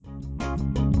I'll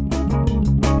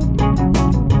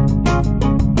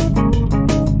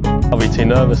be too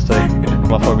nervous to.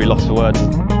 I'll probably lost for words.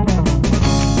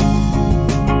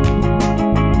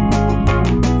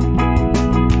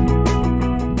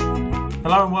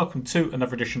 Hello and welcome to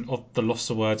another edition of the Lost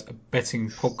for Words betting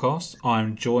podcast.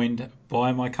 I'm joined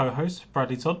by my co-host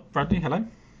Bradley Todd. Bradley, hello.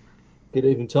 Good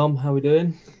evening, Tom. How are we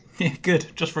doing? Yeah, good.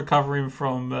 Just recovering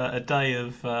from a day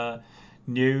of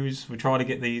news. We try to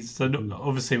get these. So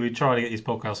obviously, we try to get these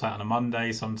podcasts out on a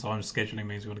Monday. Sometimes scheduling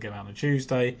means we want to get them out on a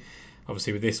Tuesday.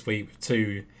 Obviously, with this week, with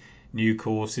two new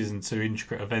courses and two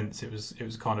intricate events, it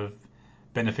was kind of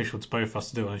beneficial to both of us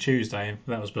to do it on a Tuesday.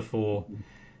 That was before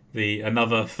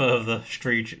another further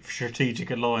strategic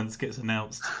alliance gets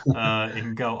announced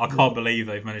in goal. I can't believe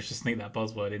they've managed to sneak that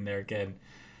buzzword in there again.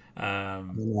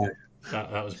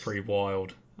 That was pretty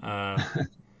wild.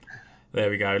 There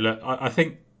we go. Look, I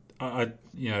think the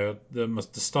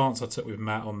stance I took with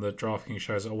Matt on the DraftKings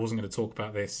shows, I wasn't going to talk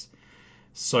about this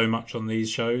so much on these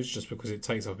shows just because it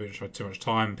takes up a bit too much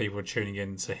time. People are tuning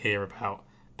in to hear about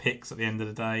picks at the end of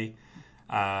the day.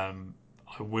 I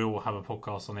will have a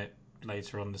podcast on it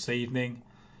later on this evening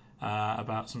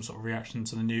about some sort of reaction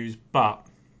to the news. But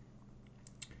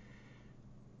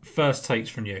first takes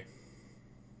from you.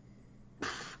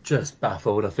 Just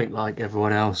baffled. I think like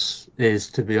everyone else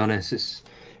is, to be honest.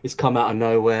 It's come out of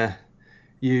nowhere.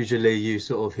 Usually you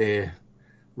sort of hear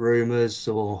rumours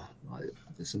or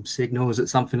some signals that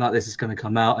something like this is going to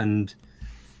come out, and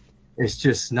it's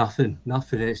just nothing.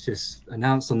 It's just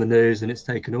announced on the news and it's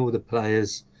taken all the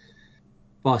players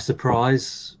by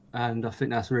surprise. And I think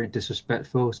that's really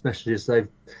disrespectful, especially as they've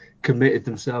committed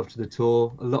themselves to the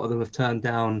tour. A lot of them have turned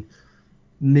down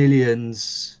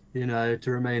millions, to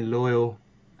remain loyal.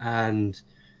 And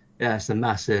yeah, it's a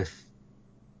massive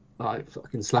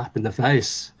fucking slap in the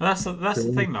face. That's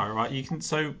the thing though, right?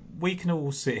 We can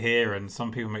all sit here and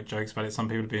some people make jokes about it, some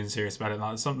people are being serious about it.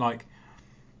 Like something like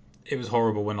it was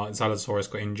horrible when like Zalatoris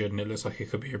got injured and it looks like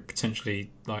it could be a potentially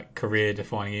like career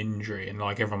defining injury, and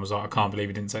like everyone was like, I can't believe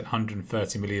he didn't take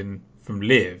 130 million from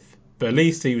Liv. But at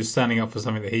least he was standing up for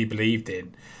something that he believed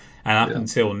in. And up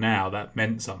until now that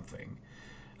meant something.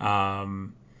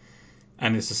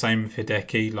 And it's the same with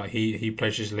Hideki. Like he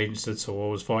pledged his allegiance to the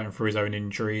tour, was fighting through his own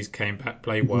injuries, came back,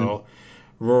 played well.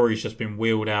 Rory's just been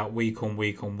wheeled out week on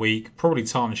week on week, probably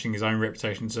tarnishing his own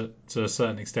reputation to a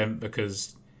certain extent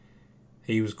because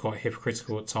he was quite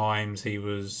hypocritical at times. He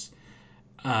was,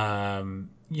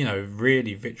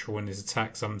 really vitriol in his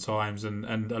attack sometimes,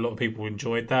 and a lot of people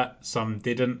enjoyed that. Some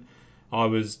didn't. I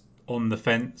was on the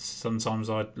fence.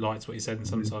 Sometimes I liked what he said, and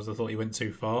sometimes I thought he went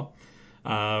too far.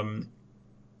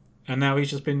 And now he's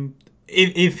just been.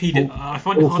 If he did, I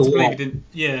find it hard to believe he didn't.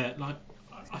 Yeah, like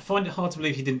I find it hard to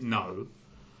believe he didn't know.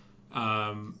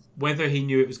 Whether he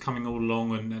knew it was coming all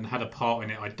along and had a part in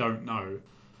it, I don't know.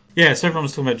 Yeah, so everyone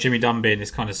was talking about Jimmy Dunn being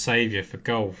this kind of saviour for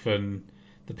golf and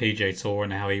the PGA Tour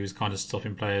and how he was kind of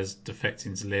stopping players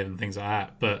defecting to Live and things like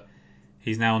that. But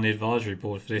he's now on the advisory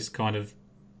board for this kind of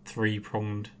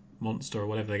three-pronged monster or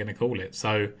whatever they're going to call it.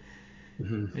 So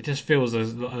it just feels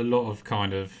there's a lot of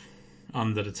kind of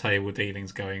under the table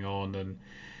dealings going on, and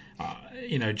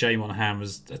Jay Monahan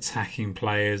was attacking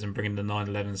players and bringing the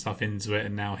 9/11 stuff into it,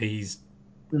 and now he's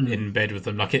in bed with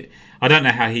them. I don't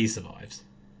know how he survives.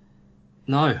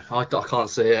 No, I can't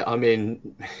see it. I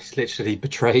mean, he's literally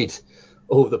betrayed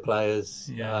all the players.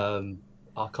 Yeah.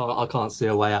 I can't see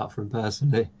a way out for him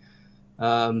personally.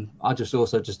 I just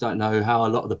don't know how a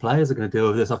lot of the players are going to deal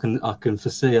with this. I can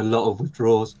foresee a lot of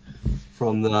withdrawals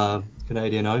from the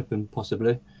Canadian Open,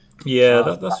 possibly. Yeah,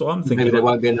 that's what I'm thinking. Maybe they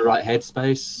won't be in the right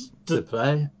headspace to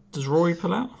play. Does Rory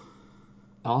pull out?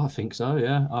 Oh, I think so.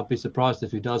 Yeah, I'd be surprised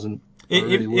if he doesn't.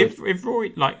 If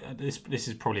Rory, like this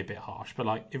is probably a bit harsh, but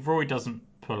like if Rory doesn't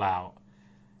pull out,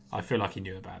 I feel like he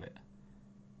knew about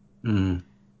it.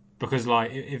 Because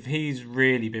like if he's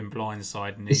really been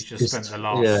blindsided and he's just spent the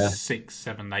last 6,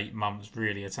 7, 8 months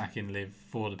really attacking Liv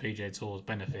for the PGA Tour's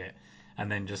benefit,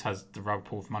 and then just has the rug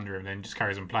pulled from under him, and then just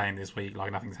carries on playing this week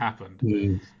like nothing's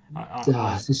happened.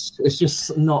 It's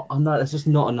just not. I know there's just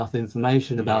not enough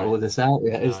information about all this out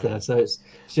yet, is there? So it's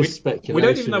just speculation. We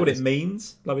don't even know what it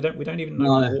means. Like we don't even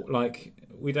know.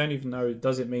 We don't even know.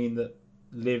 Does it mean that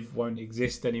Liv won't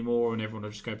exist anymore and everyone will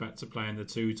just go back to playing the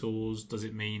two tours? Does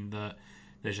it mean that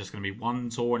there's just going to be one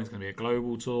tour and it's going to be a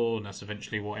global tour, and that's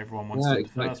eventually what everyone wants in the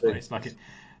first place?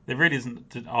 There really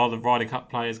isn't. Are the Ryder Cup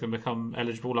players going to become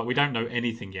eligible? Like we don't know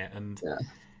anything yet, and.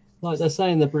 Like they're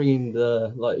saying they're bringing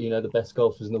the best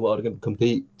golfers in the world are going to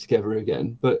compete together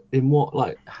again, but in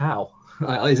how?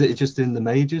 Is it just in the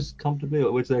majors comfortably,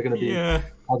 or is there going to be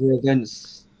other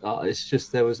events It's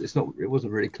just it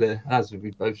wasn't really clear, as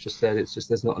we both just said. It's just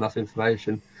there's not enough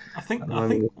information I at think the I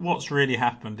think moment. what's really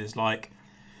happened is like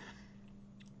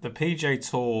the PJ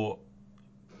Tour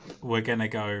we're gonna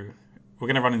go we're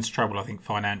gonna run into trouble, I think,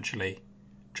 financially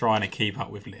trying to keep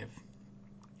up with Liv.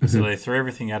 So Mhm. they threw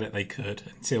everything at it they could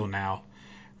until now.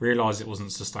 Realised it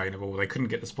wasn't sustainable. They couldn't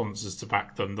get the sponsors to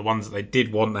back them. The ones that they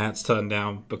did want, they had to turn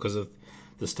down because of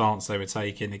the stance they were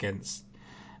taking against,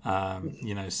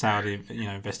 Saudi,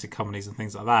 invested companies and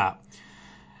things like that.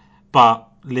 But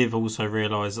Liv also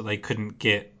realised that they couldn't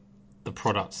get the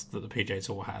products that the PGA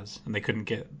Tour has, and they couldn't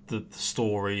get the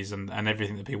stories and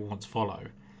everything that people want to follow.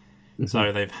 Mhm.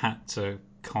 So they've had to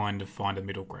kind of find a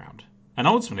middle ground. And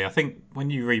ultimately, I think when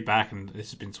you read back, and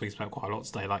this has been tweeted about quite a lot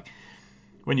today, like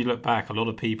when you look back, a lot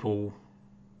of people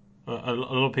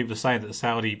are saying that the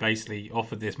Saudi basically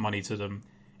offered this money to them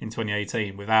in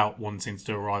 2018 without wanting to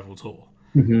do a rival tour.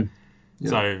 Mhm. Yeah,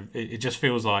 So it just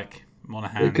feels like it could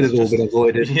Monahan's have all just, been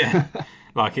avoided. yeah,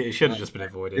 like it should have Uh, just been it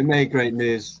avoided. made great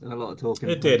news and a lot of talking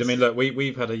It did. I mean, points. look,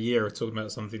 we've had a year of talking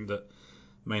about something that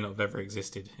may not have ever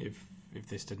existed if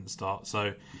this didn't start.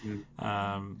 So Mhm.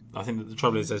 I think that the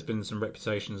trouble is there's been some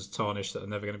reputations tarnished that are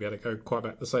never going to be able to go quite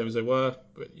back the same as they were.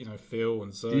 But Phil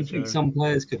and Do you think Sergio, some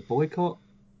players could boycott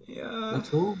yeah.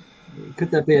 at all?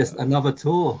 Could there be another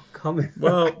tour coming?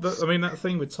 Well, I mean that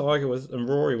thing with Tiger was and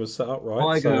Rory was set up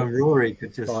right. Tiger So and Rory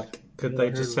could just like, could go they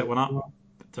ahead just set with one up?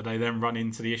 it. Do they then run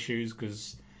into the issues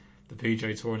because the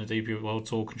PJ Tour and the DP World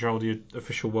Tour control the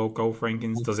official world golf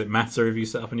rankings? Does it matter if you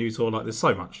set up a new tour? Like,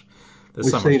 there's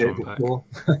We've so much seen to it unpack. before.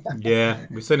 Yeah,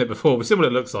 we've seen it before. We've seen what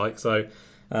it looks like. So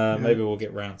Yeah, maybe we'll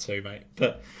get round to, mate.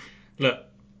 But look,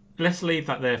 let's leave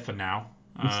that there for now.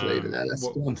 let's leave it there. Let's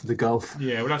What? go on to the golf.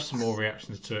 Yeah, we'll have some more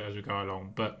reactions to it as we go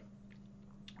along. But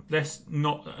let's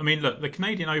not. I mean, look, the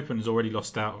Canadian Open has already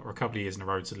lost out for a couple of years in a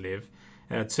row to Live.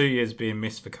 2 years being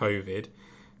missed for COVID.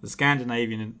 The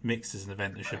Scandinavian mix is an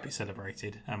event that should be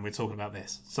celebrated, and we're talking about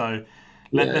this. So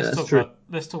Yeah, that's true.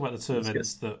 let's talk about the two Let's get.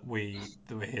 events that we're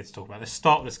here to talk about. Let's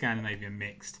start with the Scandinavian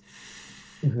mixed.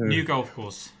 New Mhm. golf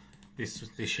course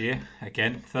this year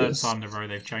again, third Yes. time in a row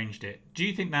they've changed it. Do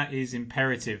you think that is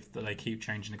imperative that they keep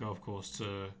changing the golf course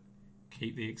to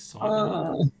keep the excitement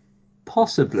up? Uh,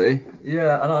 Possibly,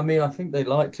 yeah. And I mean, I think they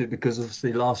like to because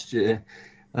obviously last year,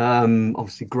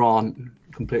 obviously Grant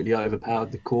completely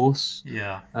overpowered the course,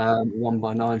 Yeah, won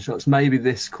by 9 shots. Maybe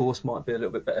this course might be a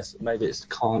little bit better. Maybe it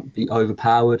can't be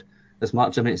overpowered as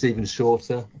much. I mean, it's even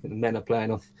shorter. I think the men are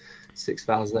playing off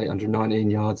 6,819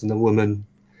 yards and the women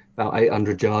about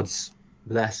 800 yards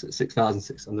less at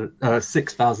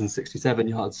 6,067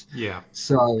 yards. yeah.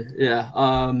 So yeah,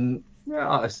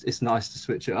 it's nice to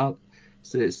switch it up.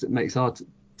 So it makes our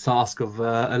task of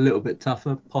a little bit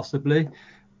tougher, possibly.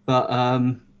 But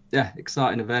yeah,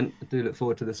 exciting event. I do look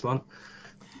forward to this one.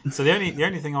 So the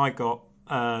only thing I got,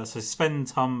 so Sven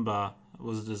Tumba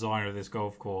was the designer of this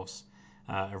golf course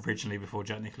originally before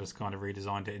Jack Nicklaus kind of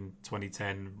redesigned it in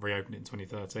 2010, reopened it in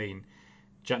 2013.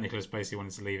 Jack Nicklaus basically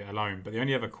wanted to leave it alone. But the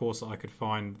only other course that I could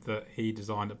find that he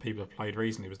designed that people have played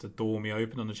recently was the Dormy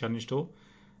Open on the Challenge Tour.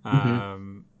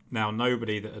 Hmm. Now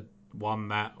nobody that had won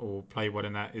that or played well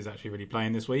in that is actually really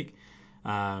playing this week.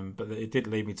 But it did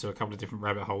lead me to a couple of different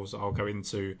rabbit holes that I'll go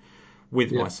into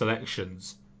with my Yeah.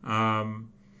 selections.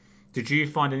 Did you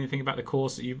find anything about the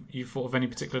course that you thought of any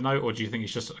particular note, or do you think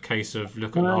it's just a case of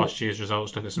look at Uh, last year's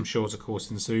results, look at some shorter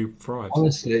course and Sue thrives?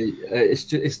 Honestly,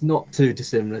 it's not too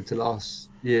dissimilar to last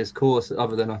year's course,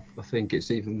 other than I think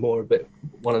it's even more a bit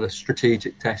one of the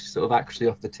strategic tests, sort of actually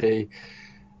off the tee.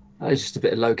 It's just a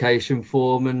bit of location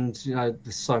form, and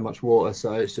there's so much water,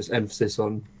 so it's just emphasis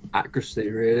on accuracy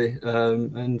really.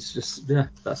 And it's just yeah,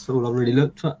 that's all I really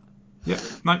looked at. Yeah,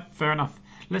 no, fair enough.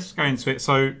 Let's go into it.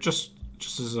 So just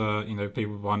as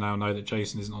people by now know that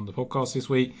Jason isn't on the podcast this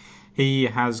week. He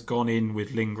has gone in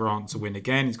with Lynn Grant to win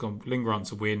again. He's gone Lynn Grant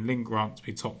to win, Lynn Grant to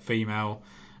be top female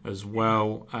as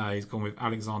well. He's gone with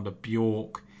Alexander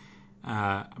Bjork,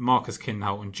 Marcus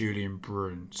Kinhult, and Julian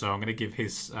Brune. So I'm going to give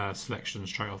his selection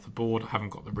straight off the board. I haven't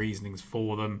got the reasonings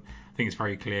for them. I think it's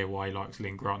very clear why he likes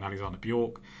Lynn Grant and Alexander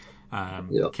Bjork. Yeah.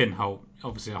 Kinhult,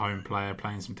 obviously a home player,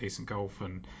 playing some decent golf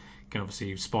and can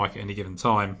obviously spike at any given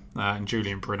time. And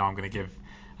Julian Brune, I'm going to give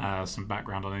some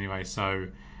background on anyway, so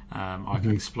I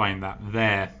can Mhm. explain that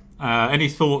there. Any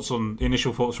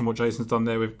initial thoughts from what Jason's done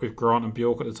there with Grant and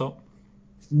Bjork at the top?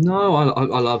 No,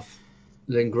 I love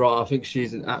Lynn Grant. I think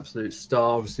she's an absolute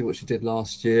star. Obviously, what she did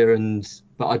last year,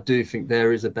 but I do think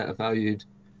there is a better valued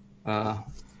uh,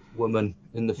 woman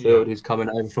in the Yeah, field who's coming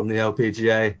over from the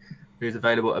LPGA, who's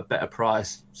available at a better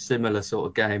price, similar sort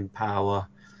of game power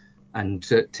and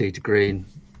tee to green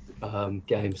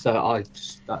game. So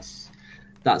that's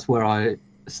that's where I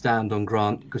stand on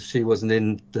Grant, because she wasn't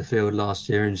in the field last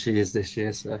year and she is this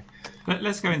year. So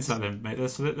Let's go into that then, mate.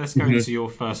 Let's go Mhm. into your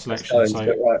first Let's go selection.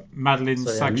 into So it, right. Madeline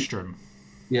So Sagström.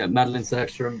 yeah, Madeline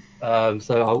Sekstrom.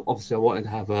 Obviously I wanted to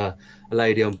have a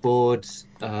lady on board.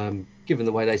 Given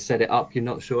the way they set it up, you're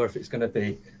not sure if it's going to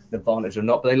be an advantage or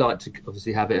not, but they like to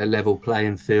obviously have it a level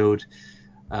playing field.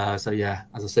 So yeah,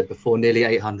 as I said before, nearly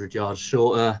 800 yards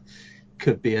shorter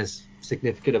could be a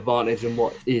significant advantage in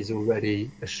what is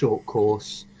already a short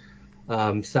course.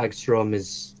 Sagstrom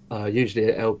is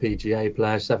usually an LPGA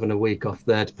player. She's having a week off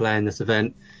there to play in this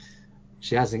event.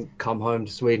 She hasn't come home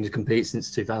to Sweden to compete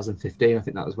since 2015. I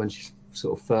think that was when she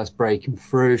sort of first breaking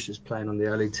through. She was playing on the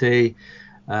early tee.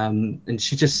 And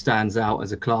she just stands out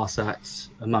as a class act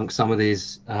amongst some of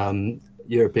these ladies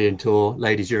European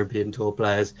Tour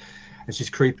players. And she's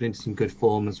creeping into some good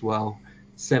form as well.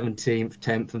 17th,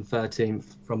 10th, and 13th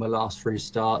from her last three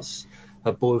starts.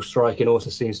 Her ball striking also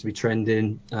seems to be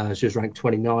trending. She was ranked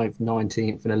 29th,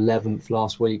 19th, and 11th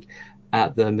last week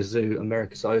at the Mizzou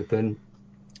Americas Open.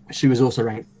 She was also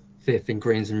ranked 5th in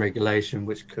greens in regulation,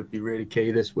 which could be really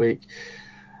key this week.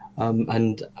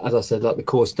 And as I said, like, the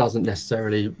course doesn't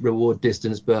necessarily reward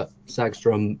distance, but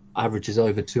Sagstrom averages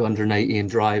over 280 in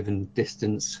drive and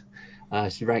distance.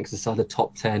 She ranks inside the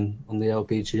top 10 on the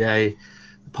LPGA.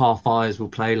 The par fives will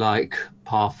play like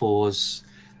par fours,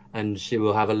 and she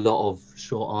will have a lot of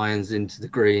short irons into the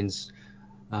greens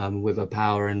with her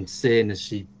power. And seeing as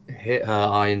she hit her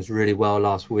irons really well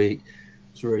last week,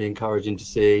 it's really encouraging to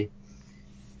see.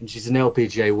 And she's an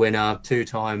LPGA winner,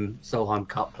 two-time Solheim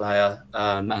Cup player,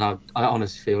 and I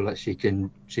honestly feel like she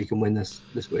can win this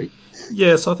week.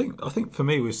 Yeah, so I think for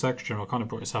me with Sagström, I kind of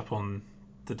brought this up on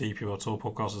the DP World Tour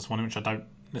podcast this morning, which I don't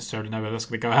necessarily know whether that's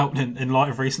going to go out in light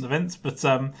of recent events, but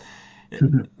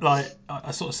like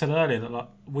I sort of said earlier, that like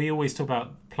we always talk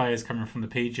about players coming from the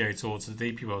PGA Tour to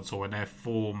the DP World Tour and their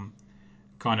form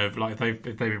kind of like if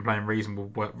they've been playing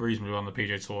reasonably well on the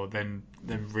PGA Tour, then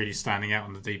really standing out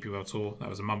on the DP World Tour. That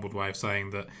was a mumbled way of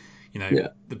saying that, Yeah.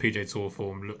 the PGA Tour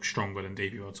form looks stronger than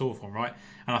DP World Tour form, right?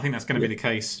 And I think that's going to be the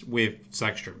case with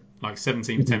Sagström. Like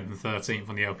 17th, 10th, and 13th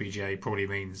on the LPGA probably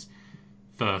means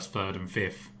first, third, and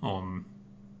fifth on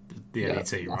the LET,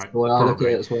 That's right? the way I look at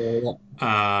Probably. it as well.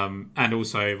 And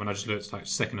also when I just looked, like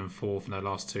second and fourth in their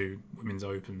last two women's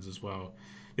opens as well.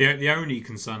 The only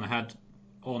concern I had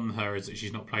on her is that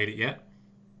she's not played it yet,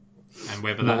 and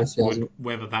whether No, she hasn't.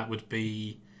 that would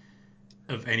be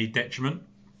of any detriment.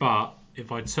 But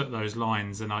if I took those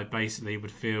lines, then I basically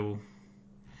would feel.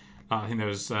 I think there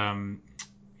was Clara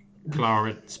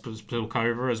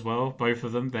Splilkova as well. Both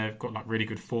of them, they've got like really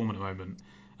good form at the moment.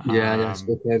 Yeah.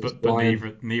 But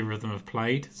neither of them have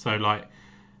played. So like,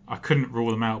 I couldn't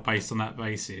rule them out based on that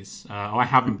basis. I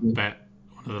haven't bet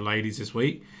one of the ladies this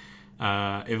week.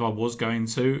 If I was going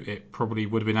to, it probably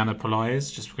would have been Anna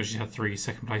Polaez, just because she had 3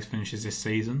 second place finishes this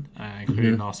season,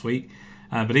 including last week.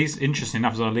 But he's interesting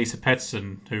enough as well. Lisa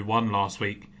Pettersson, who won last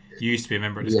week, used to be a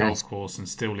member of this golf course and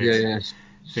still lives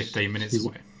 15 minutes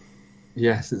away.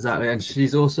 Yes, exactly, and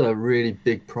she's also a really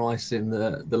big price in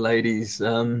the ladies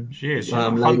She is. She's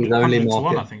like ladies 100, only 100 to 1,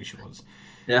 I market. think she was.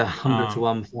 Yeah, 100 to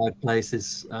 1, 5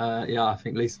 places. I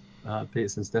think Lisa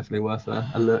Peterson's definitely worth a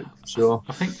look for sure.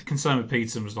 I think the concern with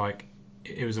Peterson was like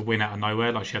it was a win out of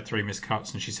nowhere. Like she had 3 missed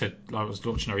cuts, and she said, like, I was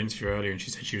watching her interview earlier, and she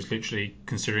said she was literally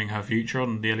considering her future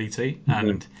on the LET.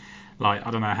 And like,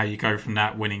 I don't know how you go from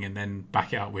that winning and then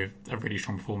back it up with a really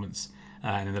strong performance in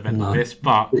an event like this.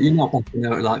 But you're not backing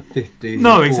out at like 50s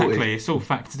no, or 40s. exactly. It's all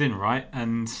factored in, right?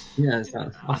 And Yeah,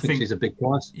 exactly. I think she's a big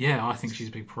price. Yeah, I think she's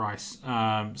a big price.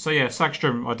 So yeah,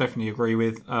 Sagström, I definitely agree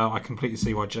with. I completely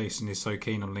see why Jason is so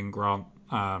keen on Lynn Grant.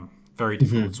 Very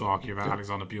difficult to argue about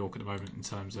Alexander Bjork at the moment in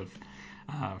terms of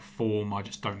form. I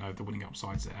just don't know the winning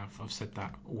upsides there. I've said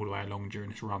that all the way along during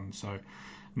this run, so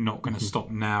not going to stop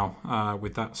now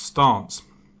with that stance.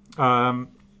 I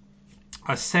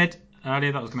said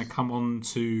earlier that I was going to come on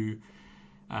to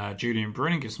Julian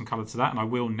Bryn and give some colour to that, and I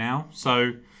will now.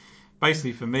 So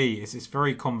basically, for me, it's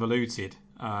very convoluted.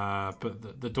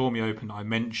 But the Dormy Open I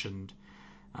mentioned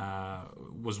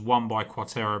was won by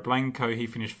Quatero Blanco. He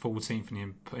finished 14th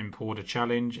in the Importer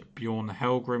Challenge. Bjorn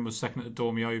Helgren was second at the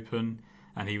Dormy Open,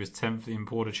 and he was 10th at the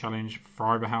Importer Challenge.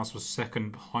 Freiberhaus was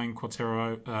second behind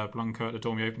Quatero Blanco at the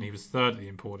Dormy Open. He was third at the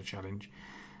Importer Challenge,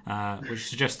 which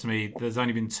suggests to me there's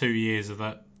only been 2 years of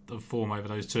form over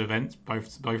those 2 events,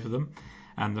 both of them.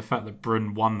 And the fact that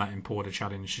Brun won that Importer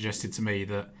Challenge suggested to me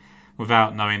that,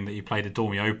 without knowing that he played a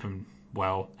Dormy Open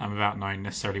well, and without knowing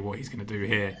necessarily what he's going to do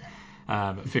here,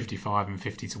 at 55 and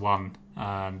 50 to 1,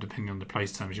 depending on the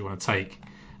place terms you want to take.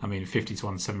 I mean, 50 to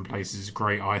 1, 7 places is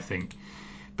great, I think,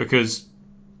 because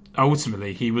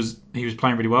ultimately he was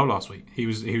playing really well last week. He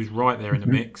was right there in the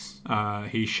mix.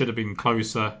 He should have been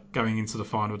closer going into the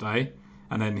final day,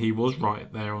 and then he was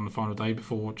right there on the final day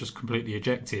before just completely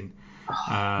ejecting.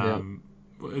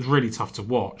 It was really tough to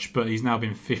watch, but he's now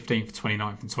been 15th,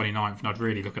 29th, and 29th, and I'd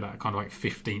really look at that kind of like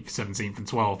 15th, 17th, and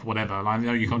 12th, whatever. And I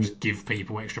know you can't just give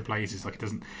people extra places, like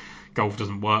golf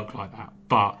doesn't work like that,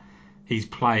 but he's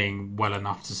playing well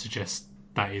enough to suggest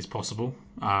that is possible.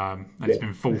 And he's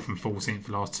been 4th and 14th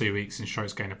for the last 2 weeks in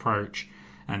strokes gained approach,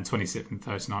 and 26th and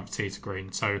 39th tee to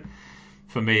green. So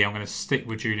for me, I'm going to stick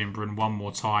with Julian Brun one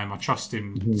more time. I trust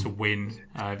him to win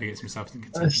if he gets himself in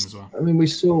contention as well. I mean, we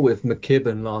saw with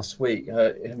McKibben last week.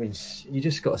 I mean, you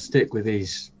just got to stick with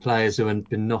these players who have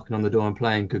been knocking on the door and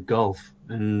playing good golf.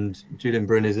 And Julian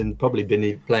Brun has probably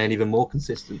been playing even more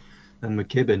consistent than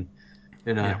McKibben,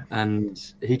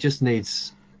 and he just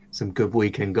needs some good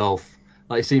weekend golf.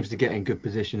 Like, he seems to get in good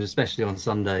positions, especially on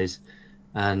Sundays,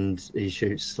 and he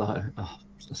shoots like a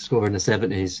score in the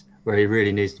 70s, where he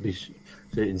really needs to be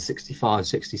shooting 65,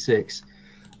 66,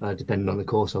 depending on the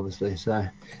course, obviously. So,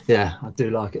 yeah, I do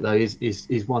like it though.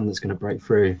 He's one that's going to break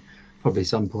through probably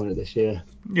some point of this year.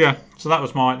 Yeah, so that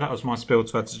was my spiel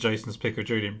to add to Jason's pick of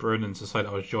Julian Brun, and to say that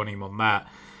I was joining him on that.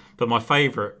 But my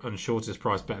favourite and shortest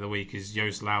price bet of the week is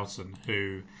Joost Luiten,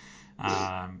 who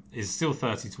is still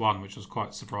 30-1, which I was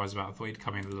quite surprised about. I thought he'd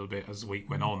come in a little bit as the week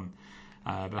went on,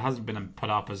 but hasn't been put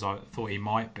up as I thought he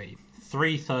might be.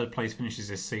 3 third-place finishes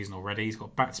this season already. He's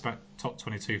got back-to-back top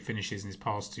 22 finishes in his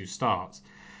past 2 starts.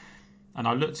 And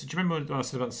I looked. Do you remember what I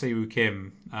said about Siwoo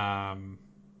Kim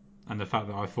and the fact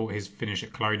that I thought his finish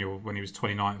at Colonial when he was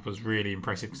 29th was really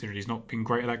impressive, considering he's not been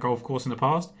great at that golf course in the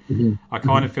past? I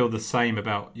kind of feel the same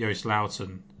about Joost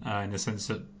Luiten in the sense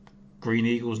that Green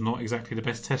Eagle's not exactly the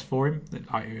best test for him.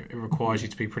 It requires you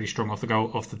to be pretty strong off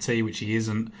the tee, which he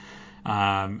isn't.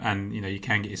 And you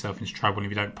can get yourself into trouble, and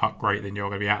if you don't putt great, then you're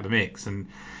going to be out of the mix. And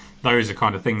those are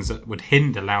kind of things that would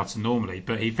hinder Luiten normally.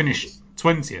 But he finished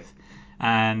 20th,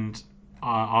 and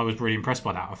I was really impressed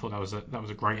by that. I thought that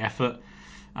was a great effort,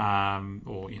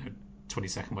 or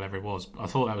 22nd, whatever it was. I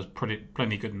thought that was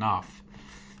plenty good enough.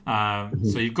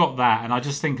 So you've got that, and I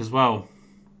just think as well,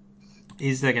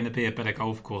 is there going to be a better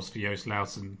golf course for Joost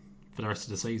Luiten for the rest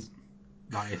of the season?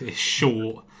 Like, it's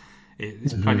short,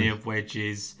 it's plenty of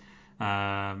wedges. He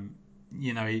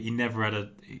never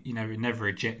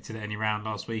ejected at any round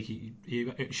last week. He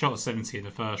shot a 70 in the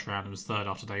first round and was third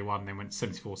after day one, and then went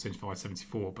 74, 75,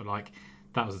 74. But like,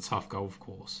 that was a tough golf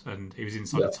course, and he was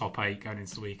inside the top 8 going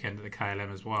into the weekend at the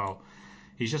KLM as well.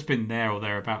 He's just been there or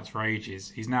thereabouts for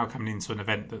ages. He's now coming into an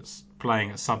event that's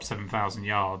playing at sub 7,000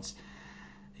 yards.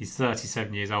 He's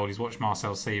 37 years old. He's watched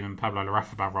Marcel Seaman, Pablo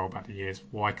Larrafa roll back the years.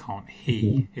 Why can't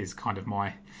he? Is kind of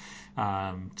my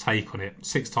take on it.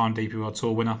 6-time DP World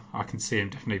Tour winner. I can see him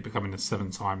definitely becoming a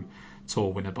 7-time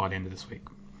Tour winner by the end of this week.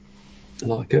 I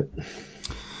like it.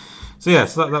 So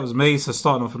that was me. So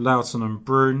starting off with Luiten and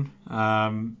Brun,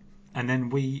 and then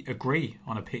we agree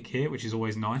on a pick here, which is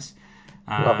always nice.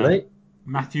 Lovely.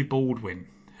 Matthew Baldwin,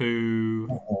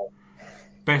 who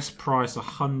best price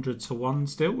 100-1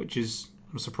 still, which is,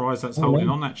 I'm surprised that's holding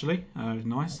on actually.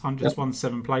 Nice, 100-1,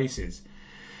 7 places.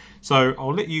 So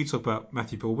I'll let you talk about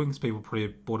Matthew Baldwin, because people probably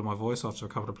bored of my voice after a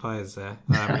couple of players there,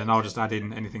 and then I'll just add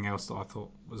in anything else that I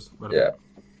thought was relevant.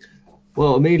 Yeah.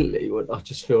 Well, immediately, I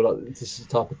just feel like this is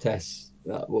the type of test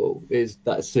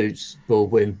that suits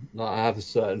Baldwin. Like, I have a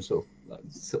certain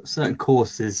certain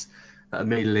courses that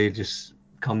immediately just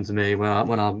come to me when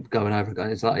I'm going over it.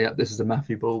 It's like, this is a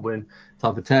Matthew Baldwin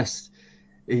type of test.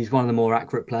 He's one of the more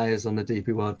accurate players on the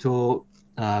DP World Tour.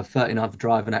 39th for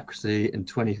driving accuracy and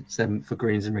 27th for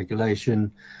greens and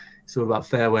regulation. It's all about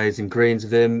fairways and greens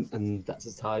with him, and that's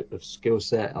the type of skill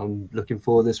set I'm looking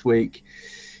for this week.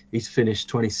 He's finished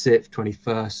 26th,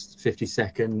 21st,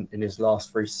 52nd in his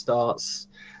last 3 starts.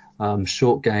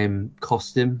 Short game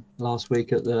cost him last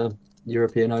week at the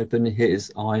European Open. He hit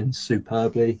his irons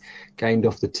superbly, gained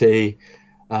off the tee,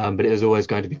 but it was always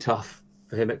going to be tough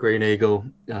for him at Green Eagle.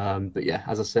 But yeah,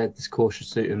 as I said, this course should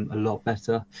suit him a lot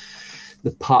better. The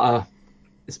putter,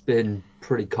 it's been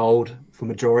pretty cold for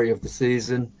majority of the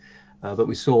season, but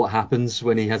we saw what happens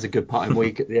when he has a good putting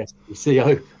week at the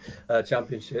SBC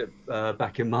Championship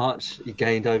back in March. He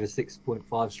gained over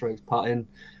 6.5 strokes putting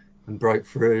and broke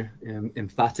through in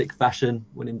emphatic fashion,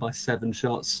 winning by 7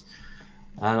 shots.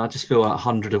 And I just feel like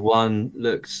 100-1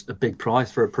 looks a big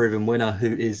price for a proven winner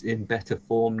who is in better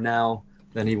form now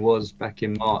than he was back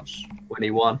in March when he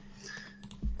won.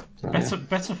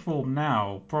 Better form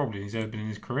now probably than he's ever been in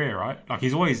his career, right? Like,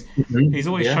 he's always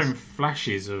shown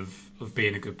flashes of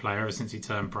being a good player ever since he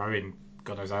turned pro in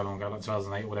God knows how long ago, like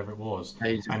 2008 or whatever it was.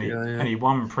 Ages And he ago, yeah. and he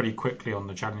won pretty quickly on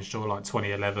the Challenge Tour, like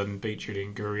 2011, beat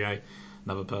Julian Gourier,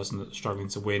 another person that's struggling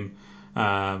to win.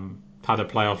 Had a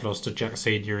playoff loss to Jack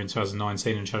Senior in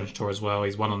 2019 and Challenge Tour as well.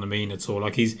 He's won on the MENA Tour.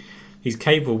 Like he's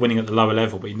capable of winning at the lower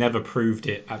level, but he never proved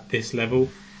it at this level.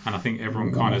 And I think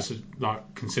everyone kind of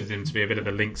like considered him to be a bit of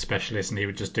a link specialist, and he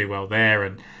would just do well there.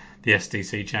 And the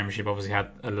SDC Championship obviously had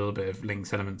a little bit of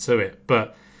links element to it.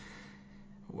 But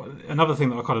another thing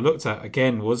that I kind of looked at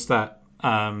again was that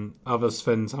other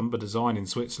Sven Tumba design in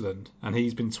Switzerland, and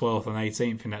he's been 12th and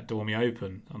 18th in that Dormy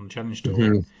Open on the Challenge Tour.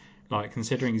 Mm-hmm. Like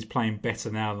considering he's playing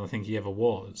better now than I think he ever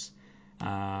was.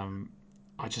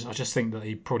 I just think that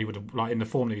he probably would have, like in the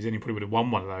form that he's in, he probably would have won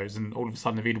one of those. And all of a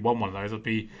sudden, if he'd won one of those, I'd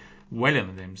be well in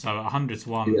with him. So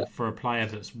 100-1 for a player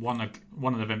that's won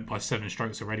an event by 7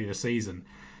 strokes already this season,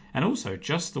 and also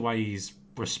just the way he's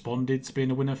responded to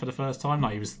being a winner for the first time.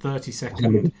 Like he was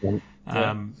 32nd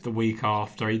the week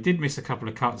after. He did miss a couple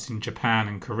of cuts in Japan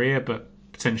and Korea, but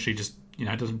potentially just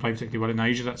doesn't play particularly well in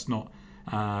Asia. That's not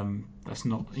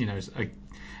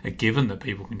a given that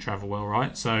people can travel well,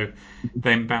 right? So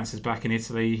then bounces back in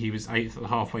Italy. He was 8th at the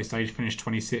halfway stage, finished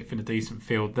 26th in a decent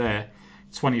field there,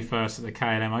 21st at the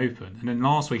KLM Open, and then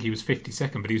last week he was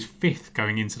 52nd, but he was 5th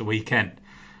going into the weekend.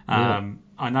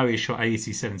 I know he shot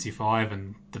 80, 75,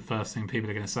 and the first thing people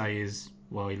are going to say is,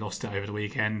 well, he lost it over the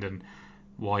weekend, and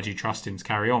why do you trust him to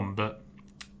carry on? But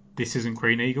this isn't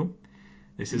Green Eagle.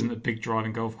 This isn't a big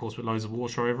driving golf course with loads of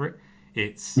water over it.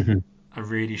 It's a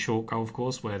really short golf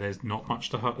course where there's not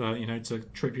much to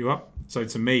trip you up. So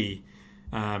to me,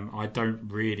 I don't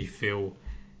really feel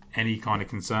any kind of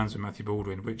concerns with Matthew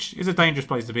Baldwin, which is a dangerous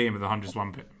place to be in with a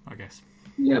 100-1 pit, I guess.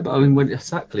 Yeah, but I mean,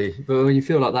 exactly. But when you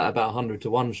feel like that about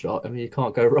 100-1 shot, I mean, you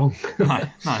can't go wrong. No.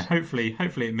 Hopefully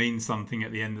it means something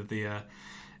at the end of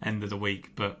the week,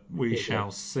 but we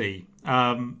shall see.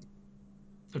 I've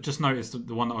just noticed that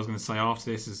the one that I was going to say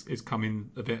after this is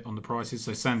coming a bit on the prices.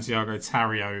 So Santiago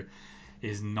Tarrio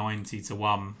is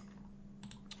 90-1.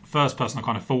 First person I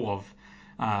kind of thought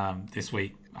of this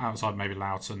week, outside maybe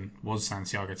Loughton, was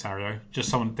Santiago Tarrio. Just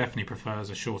someone that definitely prefers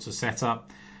a shorter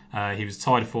setup. He was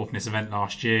tied 4th in this event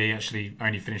last year. He actually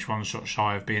only finished 1 shot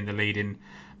shy of being the leading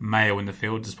male in the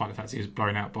field, despite the fact that he was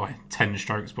blown out by 10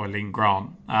 strokes by Lynn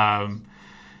Grant.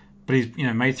 But he's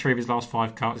made 3 of his last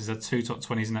 5 cuts. He's had 2 top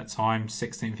 20s in that time.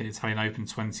 16th at the Italian Open,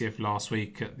 20th last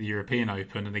week at the European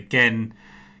Open. And again,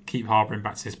 keep harbouring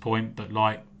back to this point, but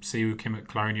like Siwoo Kim at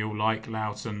Colonial, like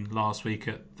Loughton last week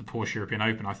at the Porsche European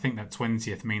Open, I think that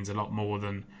 20th means a lot more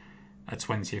than a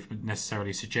 20th would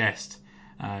necessarily suggest,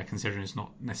 considering it's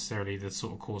not necessarily the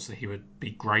sort of course that he would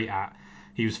be great at.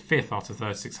 He was 5th after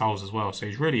 36 holes as well, so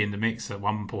he's really in the mix at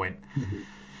one point.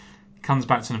 Comes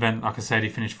back to an event, like I said, he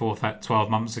finished 4th at 12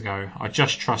 months ago. I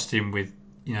just trust him with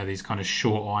these kind of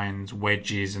short irons,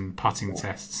 wedges and putting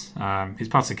tests. His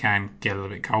putter can get a little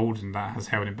bit cold, and that has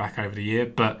held him back over the year,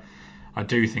 but I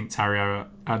do think Tarrio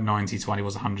at 90-20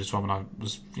 was 100-1 when I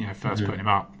was first putting him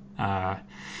up.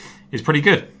 Is pretty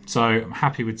good, so I'm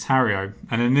happy with Tarrio.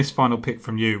 And then this final pick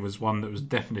from you was one that was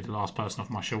definitely the last person off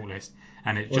my shortlist,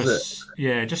 and it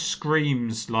just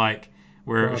screams like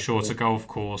we're at a shorter golf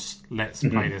course. Let's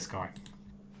play this guy.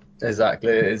 Exactly,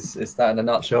 it's that in a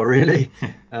nutshell, really.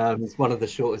 He's one of the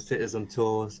shortest hitters on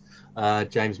tours,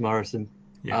 James Morrison.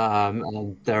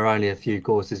 And there are only a few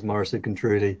courses Morrison can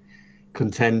truly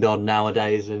contend on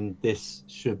nowadays, and this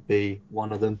should be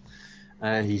one of them.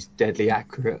 He's deadly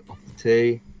accurate off the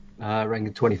tee,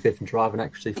 ranking 25th in driving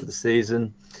accuracy for the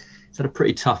season. He's had a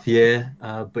pretty tough year,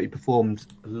 but he performed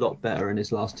a lot better in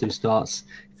his last 2 starts.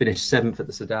 He finished 7th at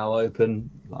the Sadao Open,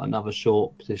 another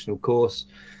short positional course.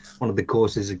 One of the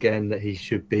courses, again, that he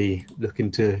should be looking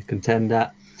to contend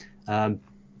at.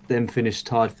 Then finished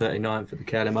tied 39th at the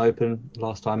KLM Open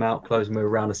last time out, closing with a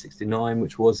round of 69,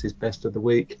 which was his best of the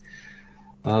week.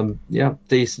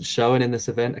 Decent showing in this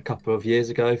event a couple of years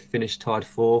ago. Finished tied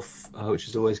 4th, which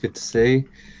is always good to see.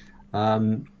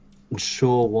 I'm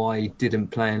sure why he didn't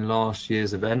play in last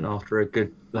year's event after a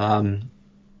good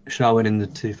showing in the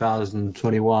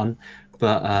 2021.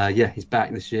 But he's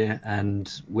back this year,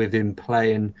 and with him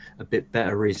playing a bit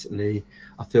better recently,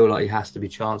 I feel like he has to be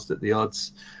chanced at the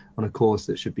odds on a course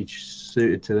that should be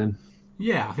suited to him.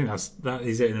 Yeah, I think that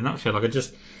is it in a nutshell.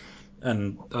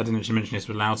 And I didn't actually mention this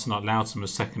with Loughton. Like Loughton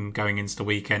was 2nd going into the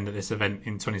weekend at this event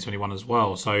in 2021 as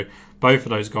well. So both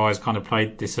of those guys kind of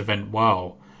played this event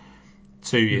well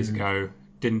 2 years ago,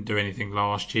 didn't do anything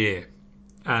last year.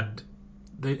 And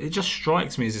it just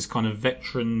strikes me as this kind of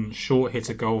veteran short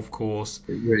hitter golf course.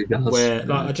 It really does.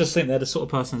 Where I just think they're the sort of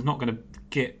person who's not going to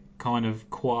get kind of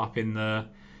caught up in the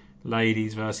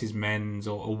ladies versus men's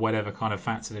or whatever kind of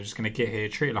factor. They're just going to get here,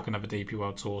 treat it like another DP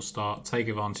World Tour start, take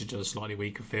advantage of a slightly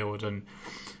weaker field, and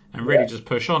really just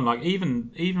push on. Like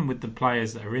even with the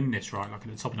players that are in this, right, like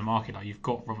at the top of the market, like you've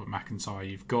got Robert McIntyre,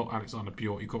 you've got Alexander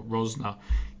Bjork, you've got Rosner,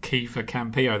 Kiefer,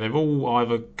 Campillo. They're all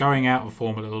either going out of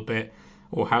form a little bit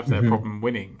or have their problem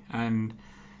winning, and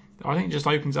I think it just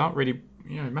opens up really,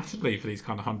 massively for these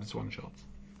kind of 100-to-1 shots.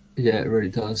 Yeah, it really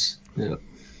does. Yeah.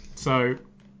 So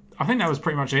I think that was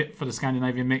pretty much it for the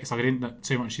Scandinavian mix. Like I didn't look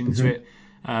too much into it.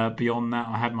 Beyond that,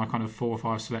 I had my kind of 4 or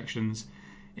 5 selections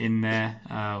in there,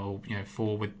 or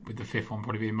 4 with the 5th one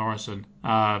probably being Morrison,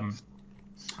 and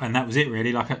that was it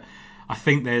really. Like I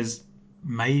think there's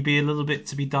maybe a little bit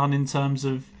to be done in terms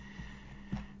of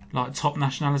like top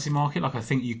nationality market. Like I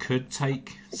think you could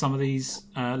take some of these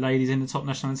ladies in the top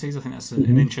nationalities. I think that's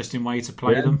an interesting way to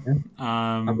play them.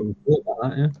 I haven't thought about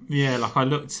that, Yeah, like I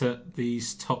looked at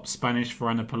these top Spanish for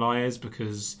Ana Pelaez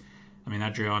because, I mean,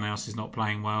 Adriana else is not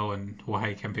playing well and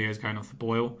Jorge Campillo is going off the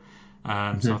boil.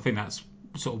 So I think that's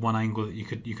sort of one angle that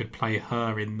you could play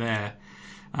her in there.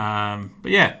 But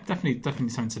yeah, definitely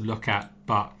something to look at.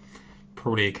 But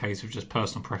probably a case of just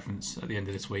personal preference at the end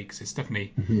of this week. Because it's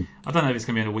definitely, I don't know if it's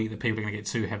going to be in a week that people are going to get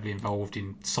too heavily involved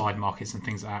in side markets and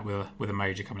things like that with a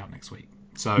major coming up next week.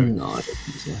 So, No, I don't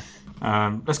think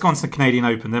so. Let's go on to the Canadian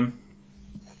Open then.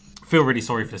 Feel really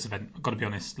sorry for this event. I've got to be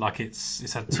honest. Like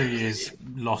it's had 2 years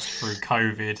lost through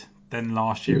COVID. Then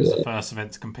last year it was the first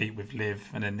event to compete with Liv,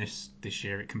 and then this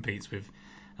year it competes with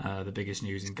the biggest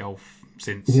news in golf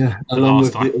since the along last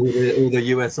with time. all the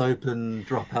US Open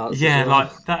dropouts. Yeah, as well.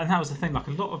 like that, and that was the thing. Like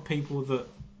a lot of people were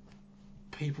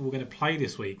going to play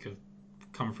this week have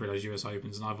come through those US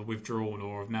Opens and either withdrawn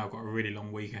or have now got a really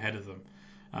long week ahead of them.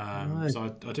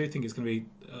 So I do think it's going to be.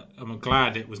 I'm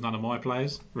glad it was none of my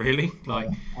players, really. Like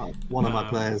one of my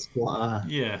players,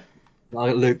 yeah,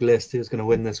 like Luke List, he was going to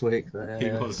win this week.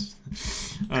 he was.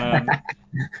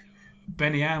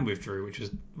 Benny Ann withdrew,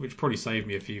 which probably saved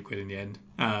me a few quid in the end.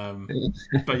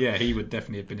 But yeah, he would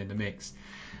definitely have been in the mix.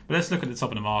 But let's look at the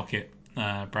top of the market,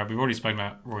 Brad. We've already spoken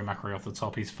about Rory McIlroy off the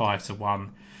top. He's 5-1.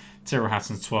 Tyrrell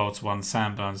Hatton's 12-1.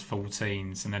 Sam Burns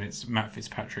 14s, and then it's Matt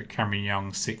Fitzpatrick, Cameron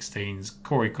Young 16s,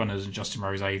 Corey Connors and Justin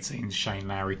Rose 18s, Shane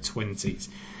Lowry 20s.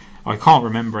 I can't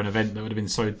remember an event that would have been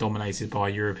so dominated by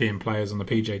European players on the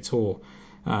PGA Tour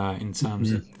in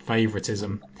terms of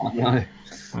favouritism. I know.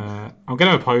 I'm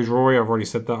going to oppose Rory. I've already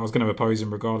said that. I was going to oppose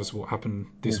him regardless of what happened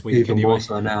this week. Even anyway. more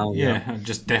so now. Yeah, and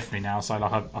just definitely now. So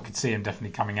like I could see him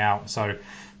definitely coming out. So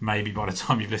maybe by the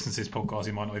time you've listened to this podcast,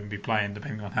 he might not even be playing,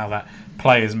 depending on how that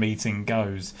players' meeting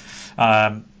goes.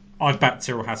 I've backed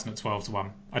Tyrrell Hatton at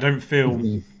 12-1. I don't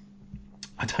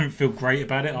feel great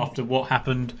about it after what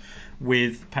happened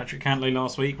with Patrick Cantlay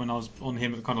last week when I was on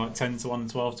him at kind of like 10-1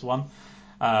 and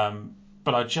 12-1.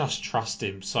 But I just trust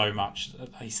him so much.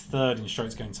 He's third in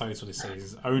strokes gained total this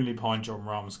season, only behind John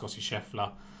Rahm and Scotty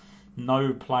Scheffler.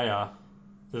 No player.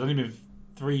 There's only been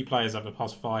 3 players over the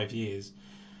past 5 years.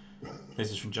 This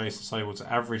is from Jason Sobel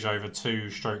to average over 2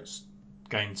 strokes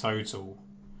gained total,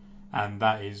 and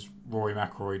that is Rory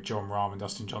McIlroy, John Rahm, and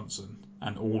Dustin Johnson,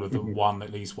 and all of them won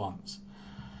at least once.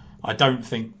 I don't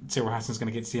think Tyrrell Hatton's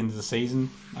going to get to the end of the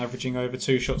season averaging over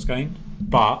 2 shots gained,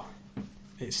 but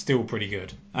it's still pretty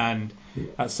good. And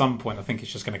at some point, I think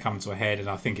it's just going to come to a head, and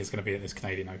I think it's going to be at this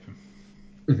Canadian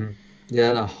Open.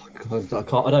 Yeah, no, I don't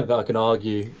think I can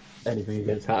argue anything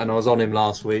against Hatton. I was on him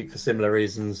last week for similar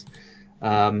reasons.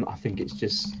 I think it's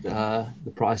just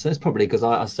the price. It's probably because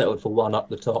I settled for one up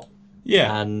the top.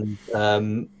 Yeah. And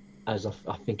as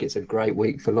I think it's a great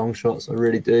week for long shots. I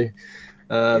really do.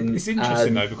 It's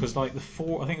interesting though because like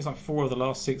I think it's like 4 of the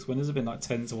last 6 winners have been like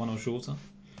 10-1 or shorter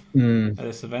at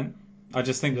this event. I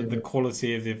just think that the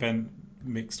quality of the event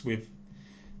mixed with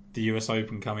the US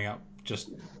Open coming up just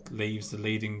leaves the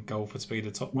leading golfer to be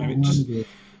the top. Maybe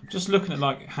just looking at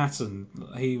like Hatton,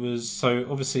 he was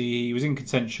obviously he was in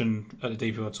contention at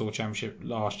the DP World Tour Championship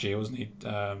last year, wasn't he?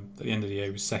 At the end of the year,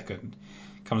 he was second.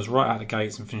 Comes right out of the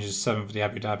gates and finishes 7th for the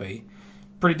Abu Dhabi.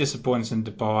 Pretty disappointing in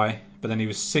Dubai, but then he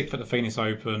was 6th at the Phoenix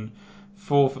Open,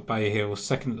 4th at Bay Hill,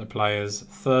 2nd at the Players,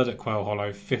 3rd at Quail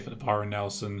Hollow, 5th at the Byron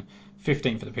Nelson,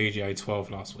 15th at the PGA, 12th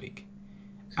last week.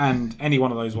 And any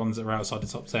one of those ones that were outside the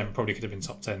top 10 probably could have been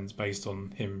top 10s based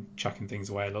on him chucking things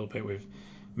away a little bit with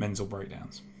mental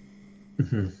breakdowns.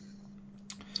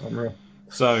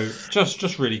 So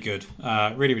just really good,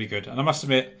 really good. And I must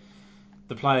admit,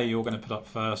 the player you're going to put up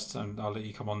first, and I'll let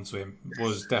you come on to him,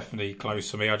 was definitely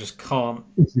close for me. I just can't.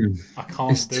 I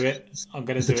can't do it. I'm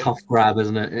going to do it. It's a tough grab,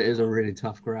 isn't it? It is a really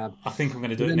tough grab. I think I'm going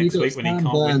to do But it then next you've week got when he Sam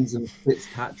can't win. Burns and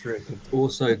Fitzpatrick are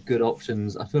also good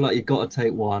options. I feel like you've got to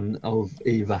take one of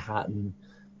either Hatton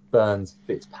Burns,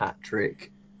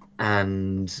 Fitzpatrick,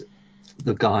 and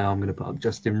the guy I'm going to put up,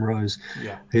 Justin Rose,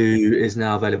 who is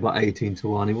now available at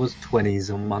 18-1. He was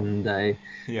 20s on Monday.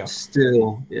 Yeah.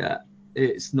 Still,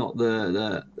 it's not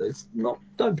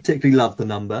don't particularly love the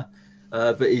number,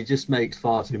 but he just makes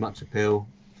far too much appeal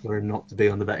for him not to be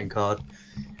on the betting card.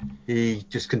 He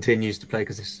just continues to play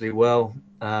consistently well,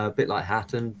 a bit like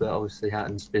Hatton, but obviously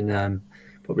Hatton's been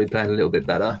probably playing a little bit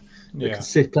better. Yeah.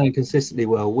 But playing consistently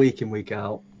well, week in, week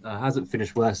out. Hasn't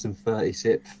finished worse than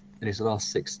 36th in his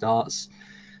last 6 starts.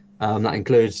 That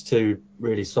includes 2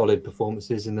 really solid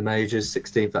performances in the majors,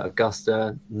 16th at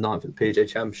Augusta, 9th at the PGA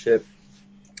Championship.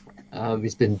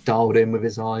 He's been dialed in with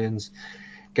his irons,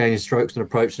 gaining strokes and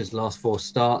approach in his last 4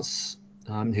 starts.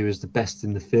 He was the best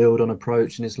in the field on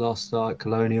approach in his last start at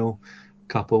Colonial a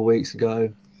couple of weeks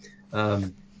ago.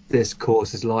 This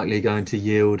course is likely going to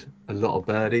yield a lot of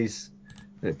birdies.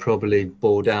 It probably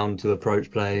boil down to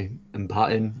approach play and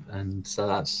putting, and so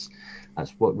that's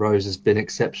what Rose has been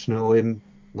exceptional in,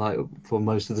 like for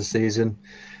most of the season.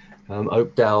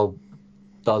 Oakdale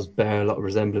does bear a lot of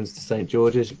resemblance to St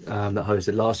George's that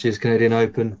hosted last year's Canadian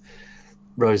Open.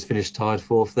 Rose finished tied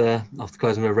 4th there after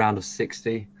closing with a round of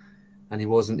 60, and he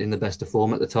wasn't in the best of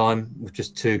form at the time, with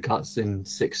just 2 cuts in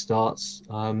 6 starts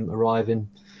arriving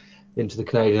into the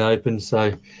Canadian Open.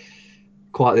 So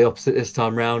quite the opposite this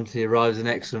time round. He arrives in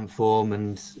excellent form,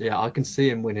 and I can see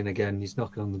him winning again. He's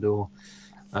knocking on the door.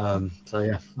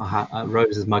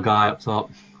 Rose is my guy up top.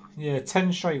 Yeah,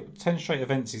 10 straight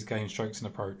events he's gained strokes and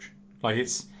approach. Like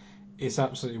it's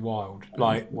absolutely wild.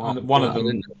 Like and one of them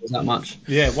didn't know it was that much.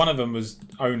 Yeah, one of them was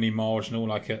only marginal.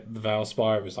 Like at the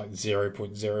Valspar, it was like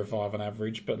 0.05 on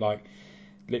average. But like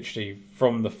literally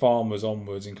from the Farmers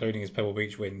onwards, including his Pebble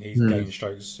Beach win, he's gained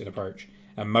strokes in approach.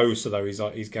 And most of those,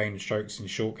 he's gained strokes in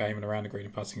short game and around the green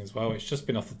and putting as well. It's just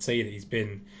been off the tee that he's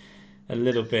been a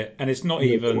little bit, and it's not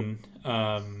even.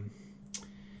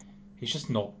 He's just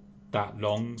not that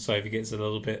long. So if he gets a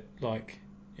little bit like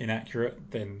inaccurate,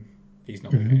 then he's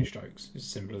not going to get any strokes. It's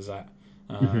as simple as that.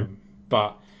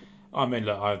 But I mean,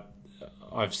 look,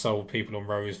 I've sold people on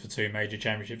Rose for 2 major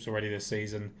championships already this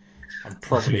season. I'm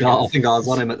probably. I think I was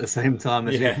on him at the same time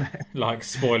as you. Like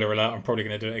spoiler alert, I'm probably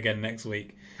going to do it again next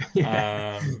week.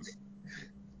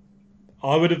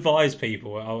 I would advise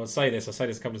people. I say this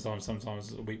a couple of times.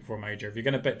 Sometimes a week before a major. If you're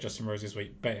going to bet Justin Rose this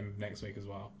week, bet him next week as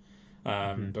well,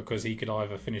 because he could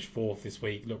either finish 4th this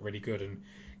week, look really good, and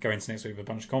go into next week with a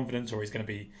bunch of confidence, or he's going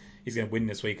to win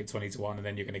this week at 20-1, and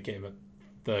then you're going to get him at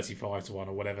 35-1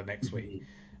 or whatever next week.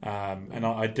 And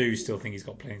I do still think he's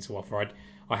got plenty to offer.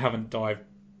 I haven't dived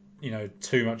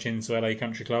too much into LA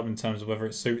Country Club in terms of whether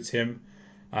it suits him.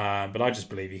 But I just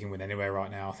believe he can win anywhere right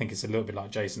now. I think it's a little bit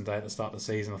like Jason Day at the start of the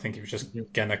season. I think it was just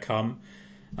gonna come.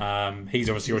 He's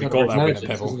obviously already got that win at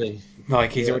Pebble.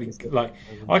 Like he's already like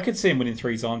I could see him winning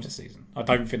 3 times this season. I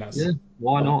don't think that's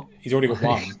why not? He's already got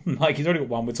one. He's already got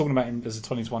one. We're talking about him as a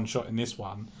 20-1 shot in this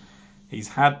one. He's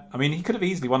had. I mean, he could have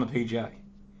easily won the PGA.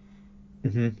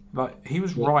 Like he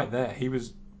was right there. He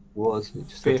was. He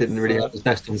just didn't really have his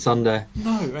best on Sunday.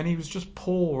 No, and he was just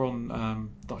poor on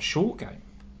that short game.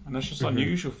 And that's just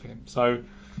unusual for him. So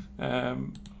I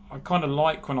kind of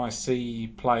like when I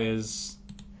see players.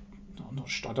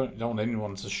 I don't want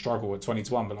anyone to struggle at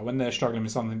 20-1, but like when they're struggling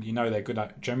with something they're good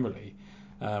at generally,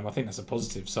 I think that's a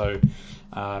positive. So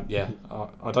I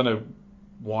don't know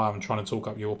why I'm trying to talk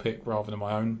up your pick rather than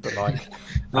my own, but like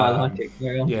I like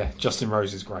it. Justin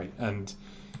Rose is great, and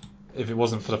if it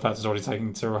wasn't for the fact he's already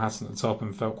taken Tyrrell Hatton at the top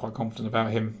and felt quite confident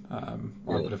about him, I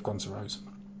would have gone to Rose.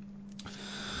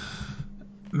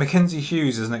 Mackenzie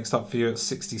Hughes is next up for you at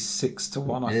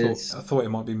 66-1. I thought it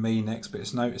might be me next, but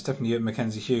it's definitely you,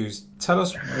 Mackenzie Hughes. Tell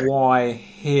us why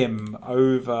him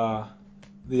over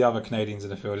the other Canadians in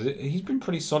the field. He's been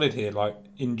pretty solid here, like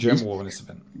in general in this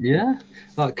event. Yeah,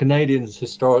 like Canadians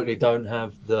historically don't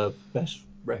have the best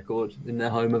record in their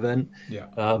home event.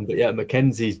 But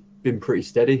Mackenzie's been pretty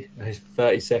steady. He's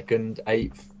 32nd,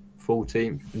 8th,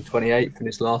 14th, and 28th in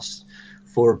his last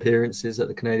 4 appearances at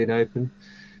the Canadian Open.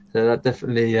 So that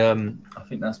definitely, I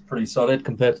think that's pretty solid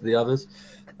compared to the others.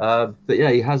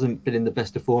 He hasn't been in the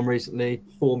best of form recently.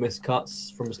 4 missed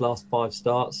cuts from his last 5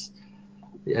 starts.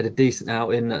 He had a decent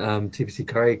outing at TPC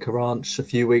Caranch a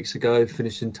few weeks ago,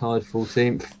 finishing tied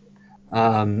 14th.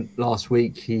 Last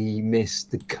week, he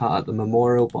missed the cut at the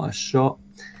Memorial by a shot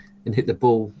and hit the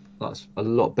ball. That's a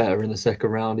lot better in the second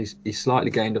round. He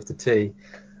slightly gained off the tee,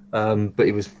 but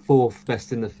he was 4th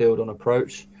best in the field on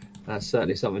approach. That's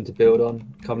certainly something to build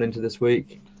on coming into this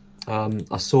week.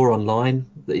 I saw online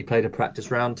that he played a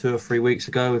practice round 2 or 3 weeks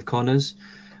ago with Connors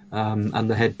and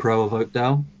the head pro of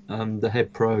Oakdale. The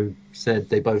head pro said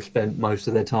they both spent most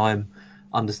of their time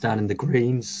understanding the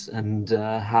greens and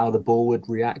how the ball would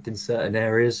react in certain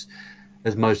areas,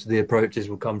 as most of the approaches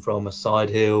will come from a side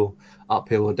hill,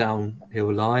 uphill or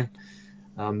downhill lie.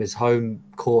 His home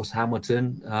course,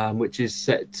 Hamilton, which is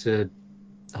set to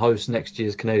host next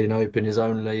year's Canadian Open, is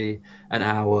only an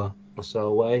hour or so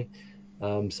away.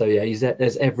 So yeah,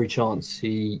 there's every chance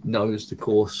he knows the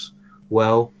course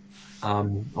well.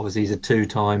 Obviously, he's a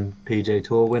 2-time PGA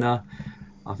Tour winner.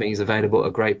 I think he's available at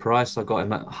a great price. I got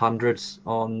him at hundreds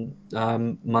on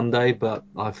Monday, but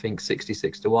I think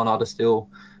 66 to 1. I'd have still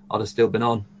been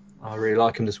on. I really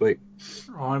like him this week.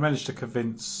 I managed to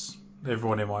convince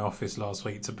everyone in my office last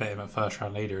week to bet him at first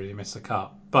round leader, and he missed the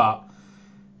cut. But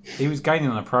he was gaining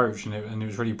an approach, and it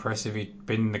was really impressive. He'd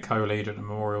been the co-leader at the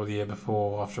Memorial the year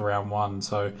before after round one,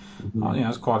 so I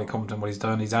was quite confident what he's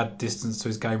done. He's added distance to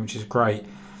his game, which is great.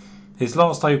 His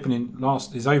opening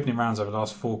rounds over the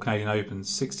last 4 Canadian Opens: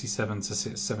 67 to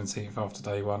 17th after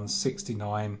day one,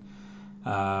 69.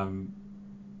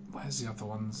 Where's the other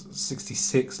ones?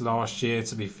 66 last year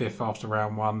to be 5th after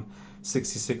round one,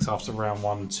 66 after round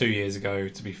one 2 years ago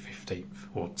to be 15th,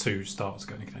 or 2 starts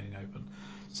going to Canadian Open.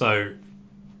 So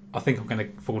I think I'm going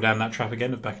to fall down that trap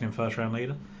again of backing him first round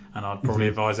leader, and I'd probably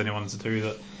advise anyone to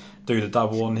do the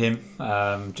double on him,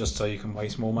 just so you can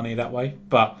waste more money that way.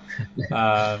 But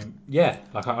yeah,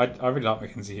 like I really like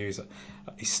Mackenzie Hughes.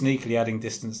 He's sneakily adding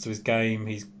distance to his game.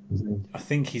 I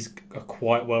think he's a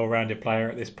quite well-rounded player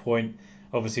at this point.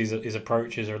 Obviously, his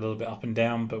approaches are a little bit up and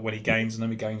down, but when he gains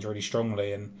them, he gains really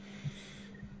strongly. And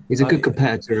he's a good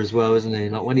competitor as well, isn't he?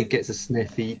 Like when he gets a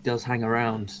sniff, he does hang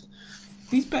around.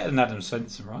 He's better than Adam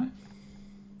Svensson, right?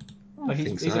 I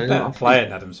think he's so. a better player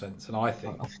than Adam Svensson, I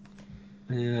think.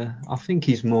 Yeah, I think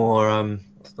he's more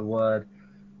what's the word?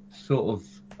 Sort of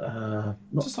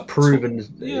not just like proven. He's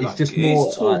Just more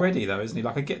he's tour ready though, isn't he?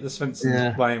 Like I get the Svensson's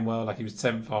yeah. playing well. Like he was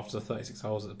 10th after 36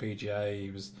 holes at the PGA.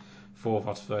 He was 4th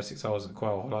after 36 holes at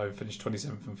Quail Hollow. Finished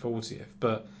 27th and 40th.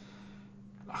 But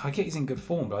I get he's in good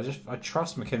form. But I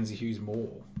trust Mackenzie Hughes more.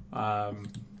 And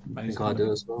he's I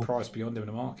do as well. priced beyond him in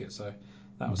the market, so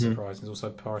that was surprising. He's also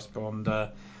priced beyond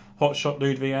hotshot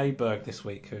Ludwig Aberg this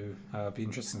week, who be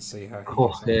interesting to see how he gets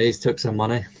on. Yeah, he's took some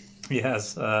money. He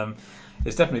has.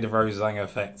 It's definitely the Rosang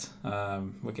effect.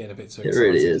 We're getting a bit too It excited.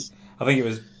 really is. I think it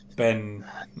was Ben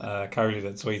Coley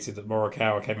that tweeted that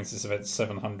Morikawa came into this event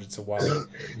 700 to 1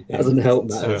 Hasn't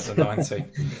helped in matters.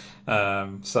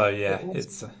 2019. So yeah,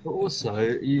 But also,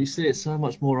 you see it so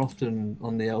much more often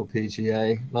on the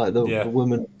LPGA. Like the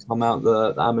women come out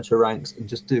the amateur ranks and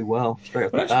just do well straight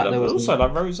off the bat. But also,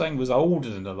 like Rosang was older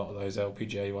than a lot of those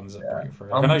LPGA ones that break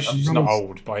through. Like, I know she's not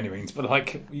old by any means, but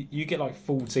like you get like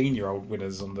 14-year-old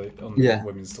winners on the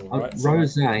women's tour, right?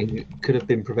 Rosang could have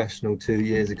been professional 2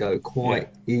 years ago quite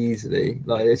easily.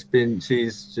 Like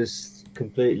she's just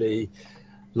completely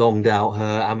longed out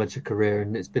her amateur career,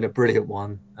 and it's been a brilliant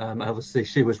one. Obviously,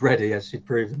 she was ready as she'd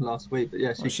proven last week. But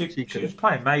yeah, she was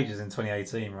playing majors in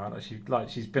 2018, right?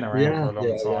 She's been around for a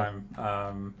long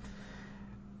time,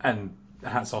 and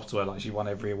hats off to her. Like she won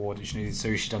every award that she needed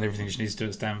to. She's done everything she needs to do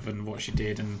at Stanford and what she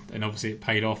did, and obviously it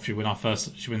paid off. She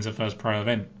wins her first pro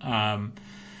event.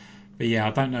 But yeah,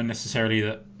 I don't know necessarily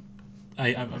that.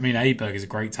 I mean, Aberg is a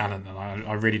great talent, and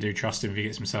I really do trust him if he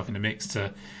gets himself in the mix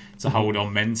to hold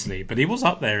on mentally. But he was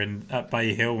up there at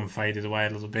Bay Hill and faded away a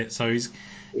little bit, so he's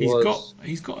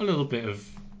got a little bit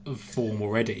of form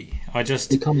already.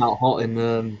 He come out hot in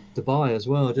Dubai as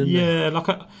well, didn't he? Yeah, like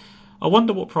I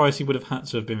wonder what price he would have had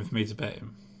to have been for me to bet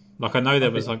him. Like I know there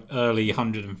was like early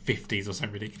 150s or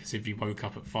something ridiculous if you woke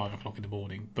up at 5 o'clock in the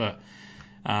morning, but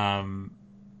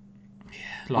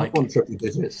I'd want triple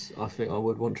digits. I think I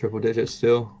would want triple digits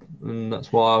still, and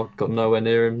that's why I've got nowhere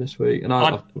near him this week. And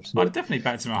I'd definitely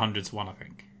backed him 100 to 1. I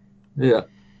think. Yeah.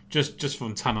 Just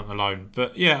from talent alone,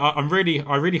 but yeah, I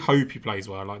really hope he plays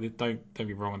well. Like, don't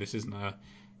be wrong. This isn't I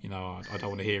don't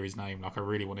want to hear his name. Like, I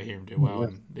really want to hear him do well,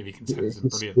 and if he can turn it,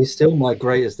 brilliant. He's still my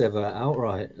greatest ever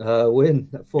outright win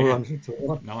at 400 to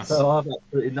 1. Nice. So I've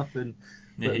absolutely nothing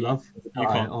but love for the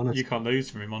guy. Honestly, you can't lose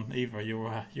from him on either.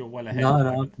 You're well ahead.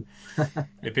 No.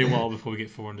 It'd be a while before we get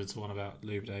 400 to 1 about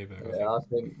Lube Aberg. Yeah, I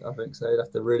think so. You'd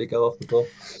have to really go off the ball,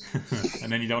 and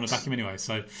then you don't want to back him anyway.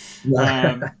 So.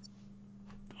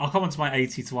 I'll come on to my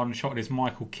 80 to 1 shot list.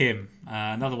 Michael Kim,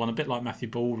 another one a bit like Matthew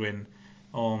Baldwin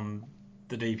on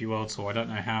the DP World Tour. I don't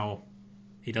know how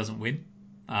he doesn't win.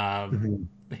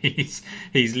 He's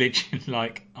literally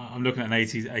like, I'm looking at an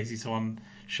 80 to 1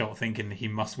 shot thinking he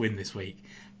must win this week,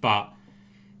 but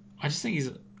I just think he's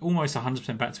almost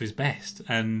 100% back to his best.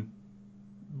 And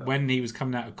when he was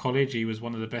coming out of college, he was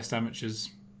one of the best amateurs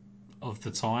of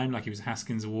the time. Like he was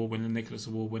Haskins Award winner, Nicholas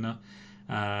Award winner.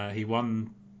 He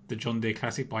won the John Deere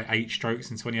Classic by 8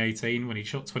 strokes in 2018 when he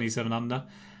shot 27 under.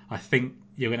 I think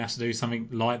you're going to have to do something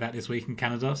like that this week in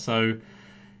Canada. So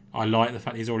I like the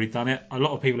fact he's already done it. A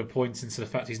lot of people are pointing to the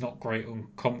fact he's not great on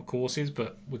comp courses,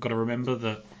 but we've got to remember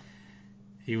that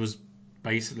he was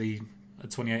basically a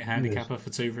 28 handicapper for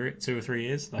two or 3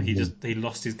 years. Like he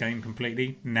lost his game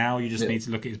completely. Now you just need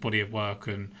to look at his body of work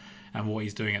and what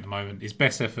he's doing at the moment. His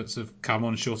best efforts have come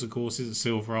on shorter courses at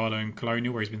Silverado and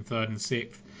Colonial, where he's been 3rd and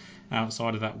 6th.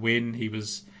 Outside of that win, he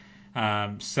was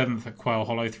 7th at Quail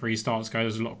Hollow 3 starts ago.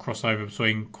 There's a lot of crossover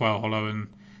between Quail Hollow and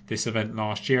this event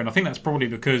last year, and I think that's probably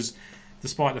because,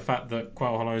 despite the fact that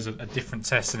Quail Hollow is a different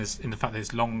test and it's in the fact that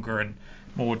it's longer and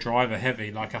more driver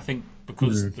heavy, like I think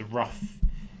because the rough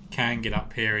can get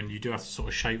up here and you do have to sort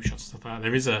of shape shot stuff out,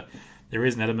 there is an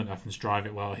element that can drive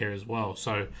it well here as well.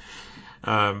 So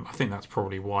I think that's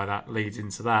probably why that leads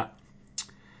into that.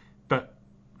 But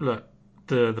look,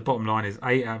 the bottom line is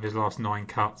 8 out of his last 9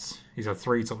 cuts. He's had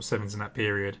 3 top 7s in that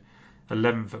period.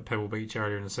 11th at Pebble Beach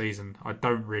earlier in the season. I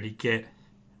don't really get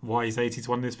why he's 80 to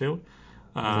 1 in this field.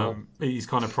 He's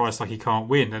kind of priced like he can't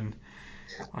win, and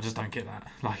I just don't get that.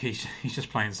 Like he's just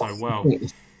playing so well.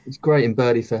 It's great in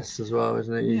birdie fests as well,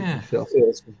 isn't it? Yeah. I feel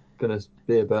it's going to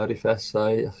be a birdie fest,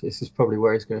 so this is probably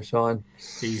where he's going to shine.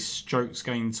 He's strokes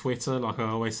gained Twitter, like I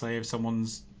always say. If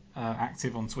someone's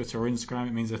active on Twitter or Instagram,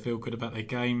 it means they feel good about their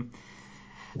game.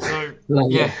 So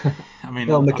I mean,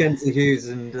 Mackenzie Hughes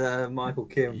and Michael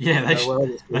Kim. Yeah,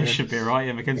 they should be right.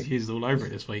 Yeah, Mackenzie Hughes is all over it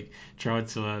this week. Tried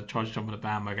to jump on the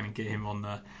bandwagon and get him on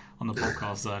the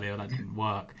podcast earlier. That didn't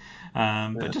work.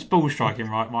 But just ball striking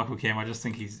right, Michael Kim. I just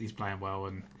think he's playing well,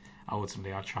 and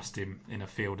ultimately I trust him in a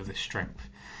field of this strength.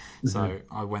 So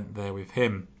I went there with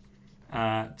him.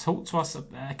 Talk to us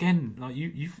again. Like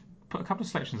you've put a couple of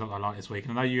selections up that I like this week,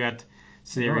 and I know you had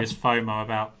serious FOMO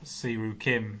about Siwoo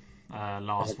Kim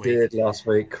last week. I did last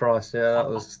week. Christ, yeah,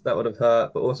 that would have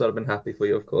hurt, but also I'd have been happy for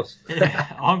you, of course.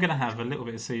 Yeah, I'm gonna have a little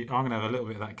bit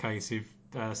of that case if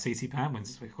CT Pan wins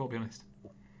this week. I've got to be honest.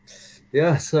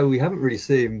 Yeah, so we haven't really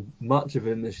seen much of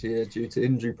him this year due to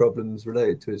injury problems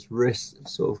related to his wrist. It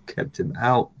sort of kept him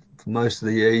out for most of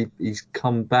the year. He's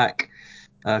come back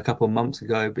a couple of months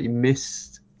ago, but he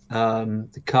missed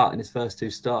the cut in his first 2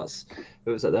 starts.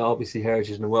 It was at the RBC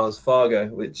Heritage in the Wells Fargo,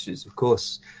 which is, of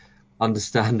course,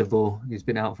 understandable. He's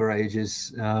been out for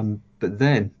ages, but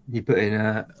then he put in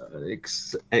an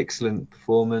excellent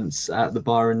performance at the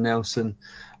Byron Nelson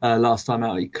last time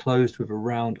out. He closed with a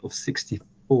round of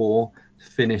 64 to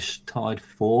finish tied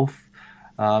 4th.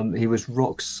 He was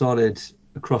rock solid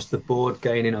across the board,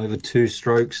 gaining over 2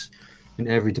 strokes in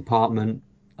every department.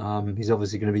 He's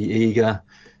obviously going to be eager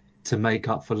to make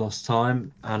up for lost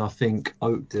time, and I think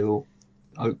Oakdale,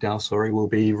 will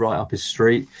be right up his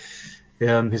street.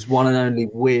 His one and only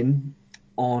win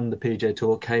on the PGA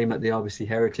Tour came at the RBC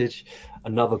Heritage,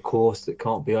 another course that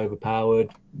can't be overpowered,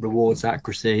 rewards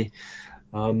accuracy.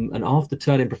 And after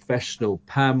turning professional,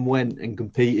 Pam went and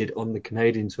competed on the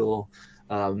Canadian Tour.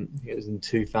 It was in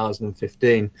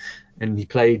 2015, and he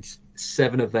played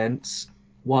 7 events,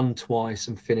 won twice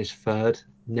and finished 3rd,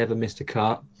 never missed a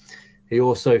cut. He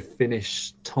also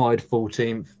finished tied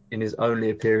 14th in his only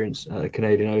appearance at the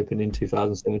Canadian Open in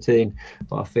 2017.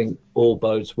 But I think all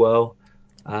bodes well.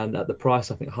 And at the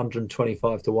price, I think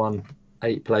 125 to 1,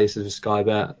 8 places with Sky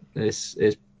Bet. It's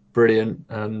brilliant,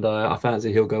 and I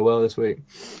fancy he'll go well this week.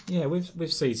 Yeah, with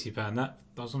CT Pan, that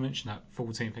I was going to mention that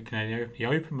 14th at Canadian Open. He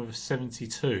opened with a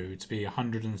 72 to be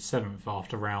 107th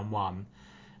after round 1.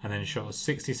 And then shot a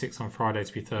 66 on Friday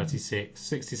to be 36,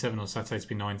 67 on Saturday to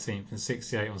be 19th, and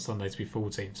 68 on Sunday to be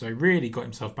 14th. So he really got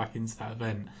himself back into that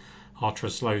event after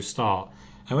a slow start.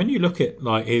 And when you look at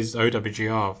like his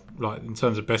OWGR, like in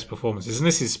terms of best performances, and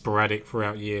this is sporadic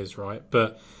throughout years, right?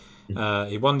 But he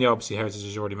won the RBC Heritage,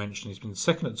 as you already mentioned. He's been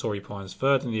 2nd at Torrey Pines,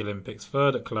 3rd in the Olympics,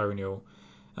 3rd at Colonial,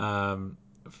 4th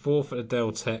at the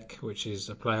Dell Tech, which is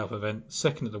a playoff event,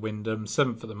 2nd at the Wyndham,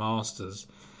 7th at the Masters.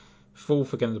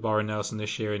 4th again at the Byron Nelson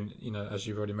this year, in as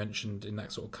you've already mentioned, in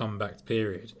that sort of comeback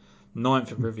period.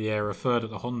 9th at Riviera, 3rd at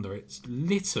the Honda. It's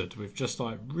littered with just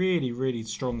like really, really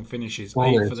strong finishes.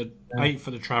 8th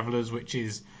for the Travellers, which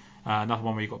is another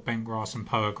one where you've got Bentgrass and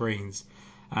Poa Greens,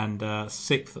 and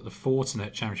 6th at the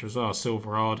Fortinet Championship as well,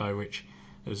 Silverado, which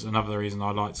is another reason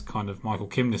I liked kind of Michael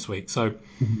Kim this week. So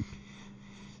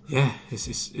yeah,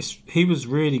 he was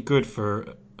really good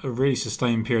for a really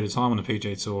sustained period of time on the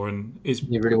PGA Tour, and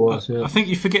he really was. I think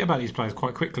you forget about these players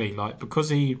quite quickly, like because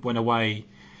he went away,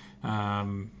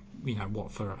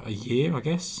 for a year, I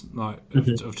guess, like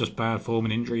of just bad form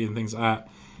and injury and things like that.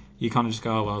 You kind of just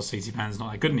go, oh well, CT Pan's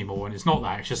not that good anymore, and it's not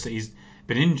that. It's just that he's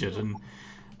been injured, and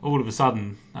all of a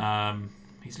sudden,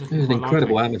 he's He looking was an quite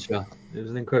incredible likely. amateur. He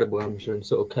was an incredible amateur and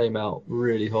sort of came out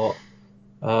really hot.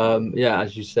 Yeah,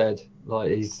 as you said,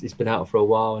 like he's been out for a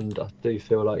while, and I do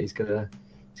feel like he's gonna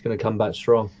come back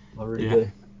strong. I really Yeah,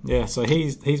 do. yeah. So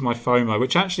he's my FOMO.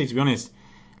 Which actually, to be honest,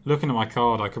 looking at my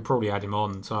card, I could probably add him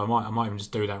on. So I might even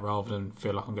just do that rather than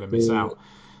feel like I'm going to miss Mm, out.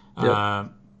 yep.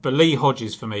 But Lee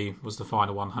Hodges for me was the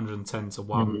final one, 110 to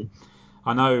 1. Mm,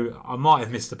 I know I might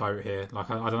have missed the boat here.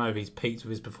 Like I don't know if he's peaked with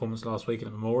his performance last week at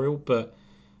the Memorial, but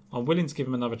I'm willing to give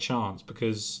him another chance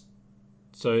because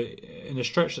so in a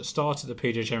stretch that started the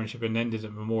PGA Championship and ended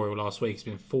at Memorial last week, he's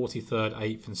been 43rd,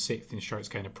 8th, and 6th in strokes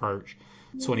gained approach,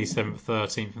 27th,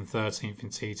 13th, and 13th in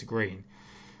tee to green.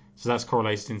 So that's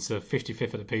correlated into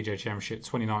 55th at the PGA Championship,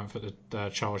 29th at the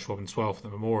Charles Schwab, and 12th at the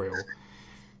Memorial.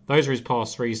 Those are his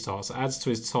past three starts. It adds to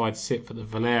his tied sixth at the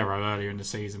Valero earlier in the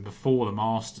season before the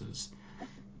Masters.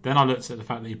 Then I looked at the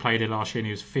fact that he played it last year and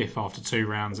he was fifth after 2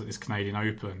 rounds at this Canadian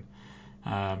Open.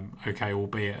 Okay,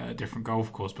 albeit at a different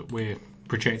golf course, but we're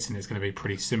projecting it's going to be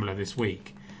pretty similar this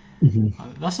week. mhm.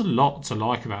 That's a lot to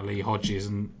like about Lee Hodges,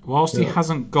 and whilst he Yeah.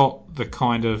 hasn't got the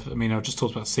kind of, I mean, I just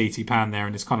talked about CT Pan there,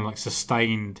 and it's kind of like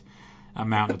sustained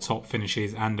amount of top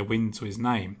finishes and a win to his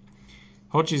name.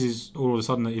 Hodges is all of a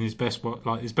sudden in his best,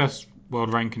 like his best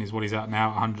world ranking is what he's at now,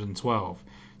 112.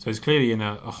 So he's clearly in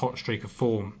a hot streak of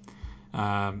form,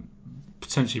 um,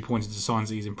 potentially pointing to signs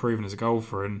that he's improving as a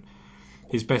golfer. And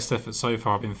his best efforts so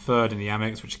far have been third in the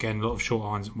Amex, which again a lot of short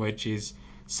irons and wedges.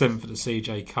 Seventh at the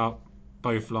CJ Cup,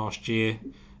 both last year.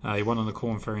 He won on the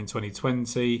Corn Ferry in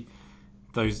 2020.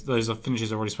 Those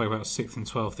finishes I already spoke about, 6th and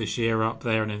 12th this year up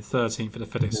there, and then 13th for the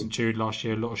FedEx Mhm. St Jude last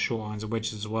year. A lot of short irons and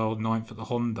wedges as well. 9th at the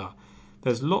Honda.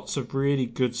 There's lots of really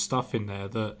good stuff in there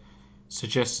that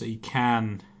suggests that he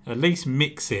can at least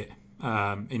mix it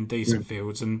in decent Mm.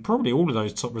 fields, and probably all of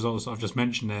those top results that I've just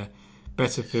mentioned there,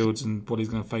 better fields than what he's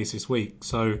going to face this week.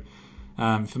 So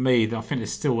for me, I think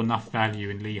there's still enough value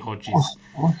in Lee Hodges.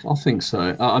 I think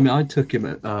so. I mean, I took him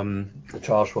at the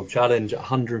Charles Schwab Challenge at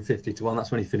 150 to 1.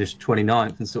 That's when he finished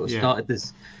 29th and sort of Yeah, started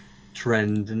this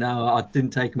trend. And now I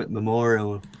didn't take him at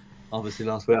Memorial, obviously,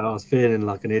 last week. I was feeling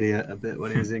like an idiot a bit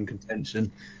when he was in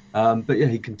contention. But yeah,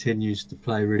 he continues to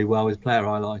play really well. He's a player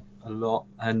I like a lot.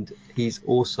 And he's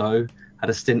also had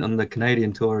a stint on the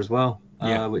Canadian tour as well,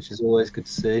 yeah. which is always good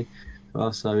to see.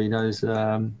 Well, so he knows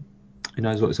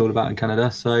what it's all about in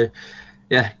Canada. So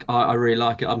yeah, I really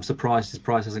like it. I'm surprised his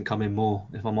price hasn't come in more,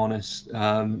 if I'm honest,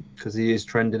 because he is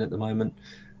trending at the moment.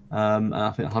 And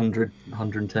I think 100,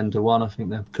 110 to 1, I think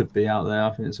there could be out there. I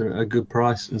think it's a good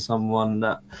price and someone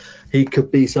that he could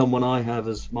be someone I have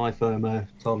as my FOMO,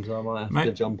 Tom, so I might have to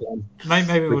May- jump on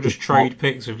Maybe we'll with the just pot. trade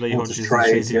picks with Lee We'll just Hodges and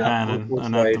trade, CT yeah, Pan we'll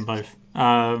and add trade. them both.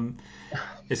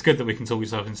 It's good that we can talk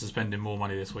yourself into spending more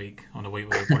money this week on a week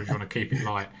where we probably want to keep it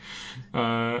light.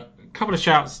 Couple of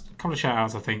shout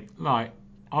outs. I think like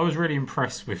I was really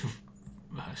impressed with.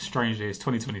 Strangely, it's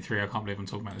 2023. I can't believe I'm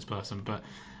talking about this person, but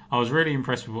I was really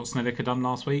impressed with what Snedeker done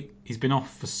last week. He's been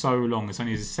off for so long. It's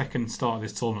only his second start of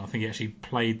this tournament. I think he actually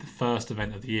played the first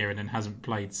event of the year and then hasn't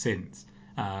played since.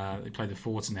 He played the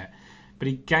Fortinet, but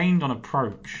he gained on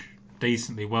approach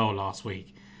decently well last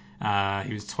week.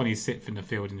 He was 26th in the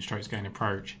field in strokes gained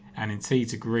approach, and in tee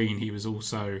to green he was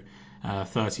also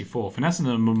 34th. And that's in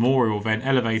a memorial event,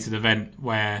 elevated event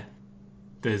where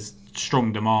there's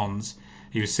strong demands.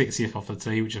 He was 60th off the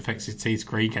tee, which affects his tee to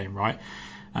green game, right?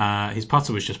 His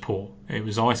putter was just poor. It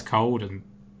was ice cold, and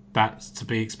that's to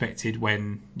be expected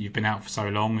when you've been out for so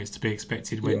long. It's to be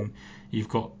expected Yeah, when you've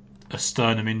got a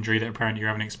sternum injury that apparently you're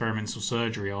having experimental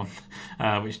surgery on,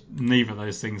 which neither of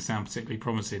those things sound particularly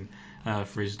promising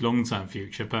for his long-term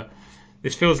future. But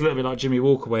this feels a little bit like Jimmy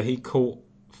Walker, where he caught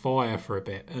fire for a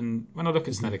bit. And when I look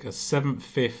at mhm, Snedeker, 7th,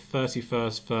 5th,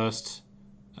 31st, 1st,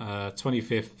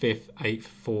 25th, 5th, 8th,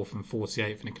 4th, and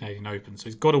 48th in the Canadian Open. So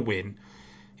he's got a win.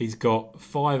 He's got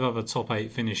 5 other top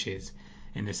 8 finishes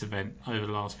in this event over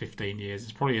the last 15 years.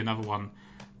 There's probably another one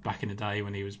back in the day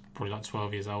when he was probably like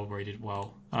 12 years old where he did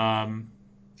well.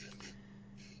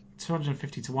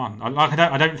 250 to 1.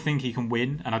 I don't think he can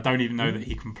win, and I don't even know that mhm.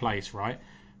 he can place, right?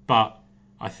 But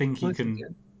I think he I think,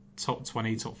 can top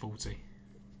 20, top 40.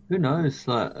 who knows?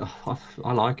 Like,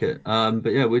 I like it. But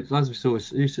yeah, as we saw,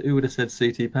 who would have said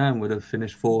CT Pan would have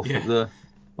finished fourth Yeah, at the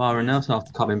Byron yeah. Nelson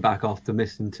after coming back after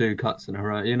missing 2 cuts in a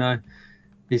row?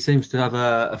 He seems to have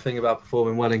a thing about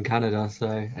performing well in Canada. So,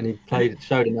 and he And it,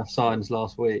 showed enough signs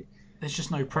last week. there's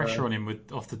just no Uh, pressure on him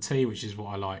with off the tee, which is what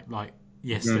I like. Like,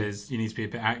 yes, mm, there's you need to be a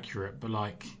bit accurate, but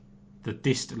like the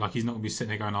distance, like he's not gonna be sitting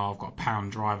there going, "Oh, I've got a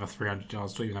pound driver 300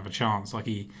 yards to even have a chance." Like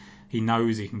he he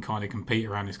knows he can kind of compete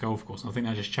around this golf course. And I think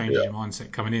that just changes your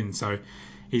mindset coming in. So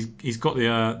he's got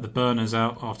the burners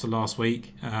out after last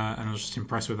week, and I was just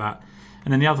impressed with that.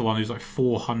 And then the other one who's like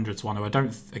 400 to 1, who I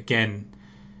don't, again,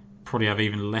 probably have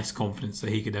even less confidence that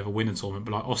he could ever win a tournament.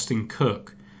 But like Austin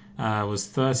Cook was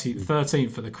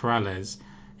 13th at the Corrales.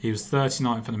 He was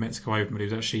 39th at the Mexico Open, but he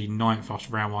was actually 9th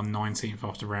after round 1, 19th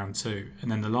after round 2.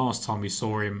 And then the last time we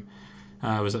saw him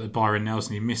was at the Byron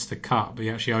Nelson. He missed the cut, but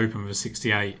he actually opened with a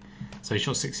 68. So he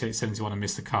shot 68-71 and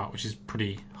missed the cut, which is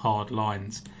pretty hard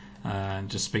lines, and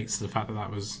just speaks to the fact that that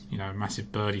was, you know, a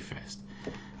massive birdie fest.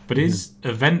 But his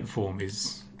event form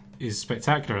is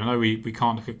spectacular. I know we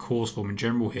can't look at course form in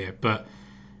general here, but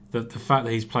the fact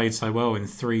that he's played so well in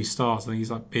 3 starts, I think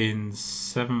he's like been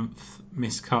 7th,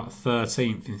 miscut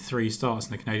 13th in 3 starts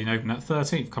in the Canadian Open. That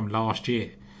 13th come last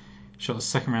year. Shot the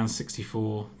second round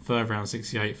 64, third round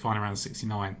 68, final round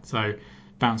 69. So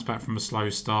bounced back from a slow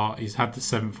start. He's had the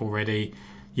 7th already.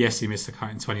 Yes, he missed the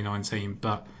cut in 2019,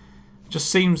 but just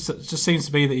seems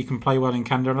to be that he can play well in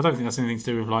Canada. And I don't think that's anything to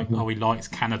do with like, oh, he likes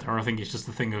Canada. I think it's just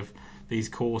the thing of these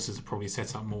courses are probably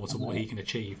set up more to what he can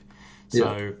achieve.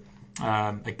 So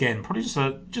again, probably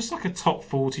just like a top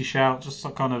 40 shout, just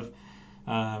like kind of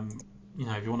you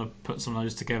know, if you want to put some of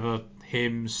those together,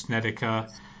 him, Snedeker.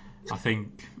 I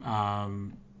think I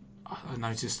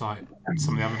noticed like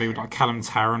some of the other people, like Callum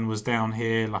Tarrant was down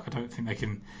here. Like I don't think they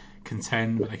can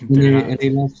contend, but they can do that. Any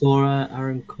love for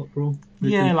Aaron Cockrell?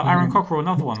 Yeah, like Aaron Cockrell,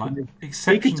 another one, like He could top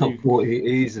exceptionally. 40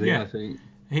 easily, Yeah, I think.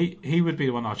 he would be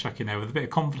the one I'll chuck in there with a bit of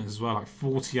confidence as well, like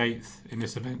 48th in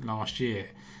this event last year,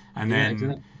 and Yeah, then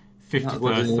exactly.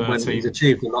 53rd, He's 13th.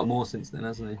 achieved a lot more since then,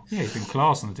 hasn't he? Yeah, he's been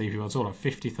class on the DP World Tour, like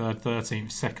 53rd, 13th,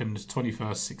 2nd, 21st,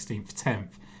 16th,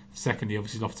 10th. Second, he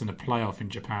obviously lost in a playoff in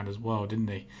Japan as well, didn't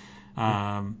he?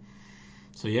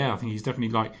 So yeah, I think he's definitely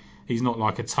like, he's not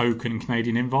like a token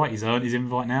Canadian invite. He's earned his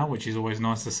invite now, which is always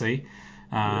nice to see.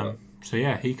 So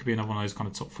yeah, he could be another one of those kind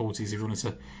of top 40s if you wanted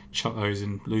to chuck those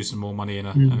and lose some more money in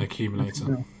an accumulator.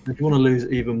 Yeah. If you want to lose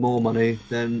even more money,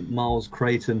 then Miles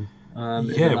Creighton.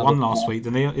 Is Yeah, another won last player. week.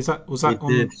 Didn't he? Was He that did.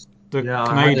 on the Yeah,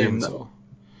 I had him Canadian tour?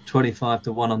 25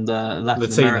 to 1 on the Latin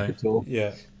Latino. America tour.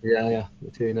 Yeah. Yeah,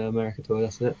 Latino America tour,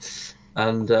 that's it.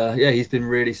 And yeah, he's been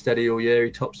really steady all year.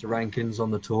 He tops the rankings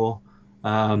on the tour.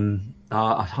 I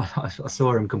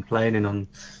saw him complaining on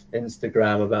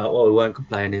Instagram about, well, he weren't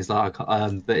complaining, he's like,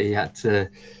 but he had to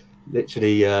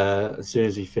literally, as soon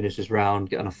as he finished his round,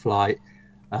 get on a flight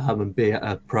and be at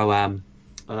a pro-am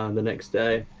the next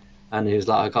day. And he was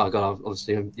like, I got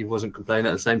obviously he wasn't complaining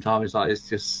at the same time. He's like, it's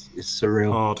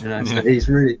surreal, Hard. you know. So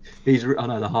Yeah. I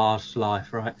know the harsh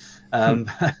life, right?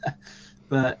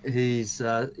 But he's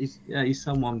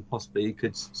someone possibly who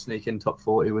could sneak in top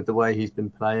 40 with the way he's been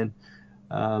playing.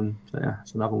 So yeah,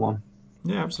 it's another one.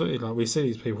 Yeah, absolutely. Like we see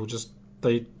these people just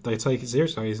they take it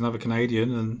seriously. He's another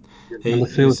Canadian, and And the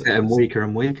field's getting weaker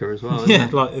and weaker as well, yeah,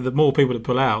 isn't like the more people that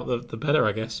pull out, the better,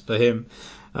 I guess, for him.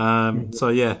 it? So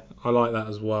yeah, I like that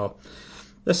as well.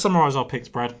 Let's summarise our picks,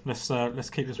 Brad. Let's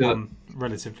keep this Yeah. one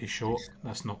relatively short.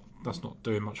 That's not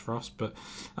doing much for us, but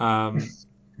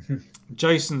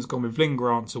Jason's gone with Lynn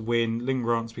Grant to win, Lynn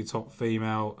Grant to be top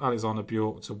female, Alexander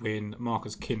Bjork to win,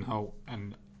 Marcus Kinholt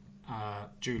and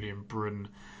Julian Brunn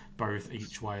both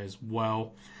each way as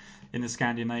well. In the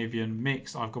Scandinavian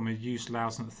mix, I've gone with Jus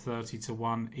Lausen at 30 to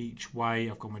 1 each way.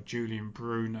 I've gone with Julian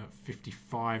Brunn at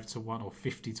 55 to 1 or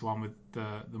 50 to 1 with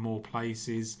the more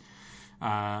places.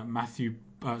 Santiago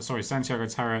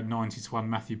Tarra at 90 to 1,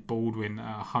 Matthew Baldwin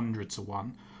at 100 to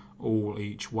 1, all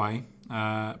each way.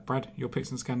 Brad, your picks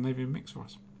in the Scandinavian mix for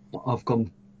us? I've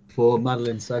gone for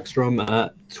Madeline Sagstrom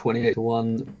at 28 to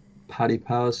 1, Paddy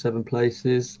Power 7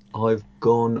 places. I've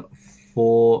gone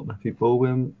for Matthew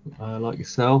Baldwin, like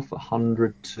yourself,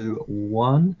 100 to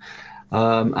 1.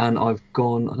 And I've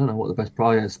gone, I don't know what the best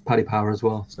price is, Paddy Power as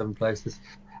well, 7 places.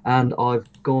 And I've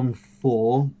gone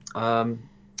for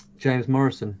James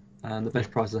Morrison, and the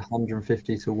best price is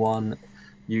 150 to 1,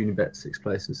 Unibet 6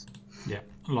 places. Yeah,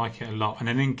 I like it a lot. And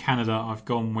then in Canada, I've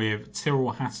gone with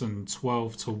Tyrrell Hatton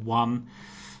 12 to 1.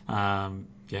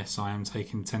 Yes, I am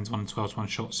taking 10 to 1 and 12 to 1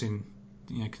 shots in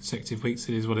consecutive weeks.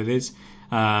 It is what it is.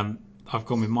 I've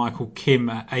gone with Michael Kim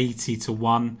at 80 to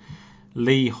 1.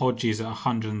 Lee Hodges at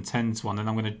 110 to 1, and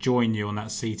I'm going to join you on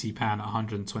that CT Pan at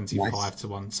 125 to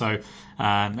 1. So,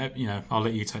 I'll let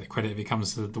you take the credit if it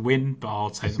comes to the win, but I'll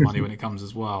take the money when it comes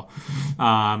as well.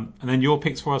 And then your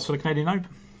picks for us for the Canadian Open?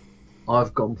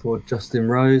 I've gone for Justin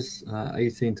Rose,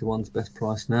 18 to 1's best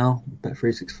price now, bet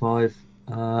 365.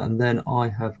 And then I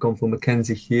have gone for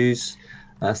Mackenzie Hughes,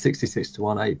 66 to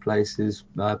 1, 8 places,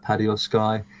 Paddy or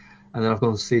Sky. And then I've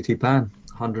gone for CT Pan,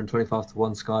 125 to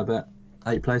 1 Sky bet.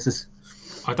 8 places.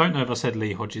 I don't know if I said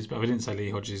Lee Hodges, but if I didn't say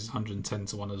Lee Hodges, 110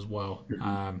 to 1 as well.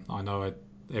 I know I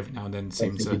every now and then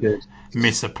seem to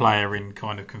miss a player in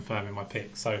kind of confirming my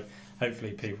pick. So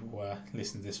hopefully people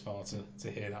listen this far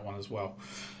to hear that one as well.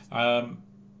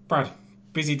 Brad,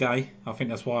 busy day. I think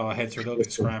that's why our heads are a little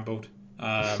bit scrambled.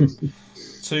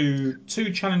 Two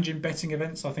challenging betting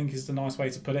events, I think, is the nice way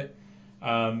to put it.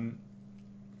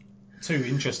 Two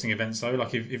interesting events though.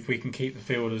 Like if we can keep the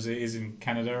field as it is in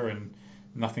Canada and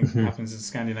nothing happens in the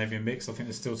Scandinavian mix, I think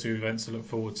there's still 2 events to look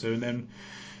forward to. And then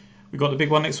we've got the big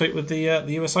one next week with the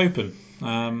US Open.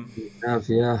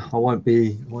 Yeah, I won't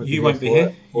be. You won't be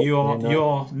here. You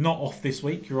are not off this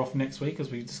week. You're off next week, as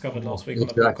we discovered last week on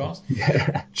the podcast.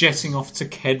 Yeah. Jetting off to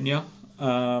Kenya.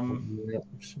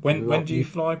 When do you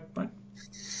fly, Brad?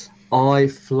 I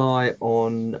fly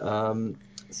on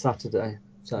Saturday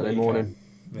morning.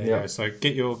 There you go. So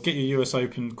get your US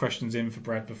Open questions in for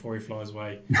Brad before he flies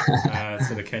away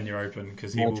to the Kenya Open,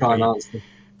 because he will be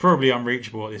probably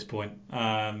unreachable at this point.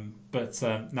 But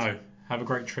no, have a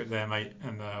great trip there, mate,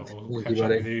 and we'll catch up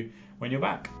with you when you're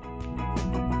back.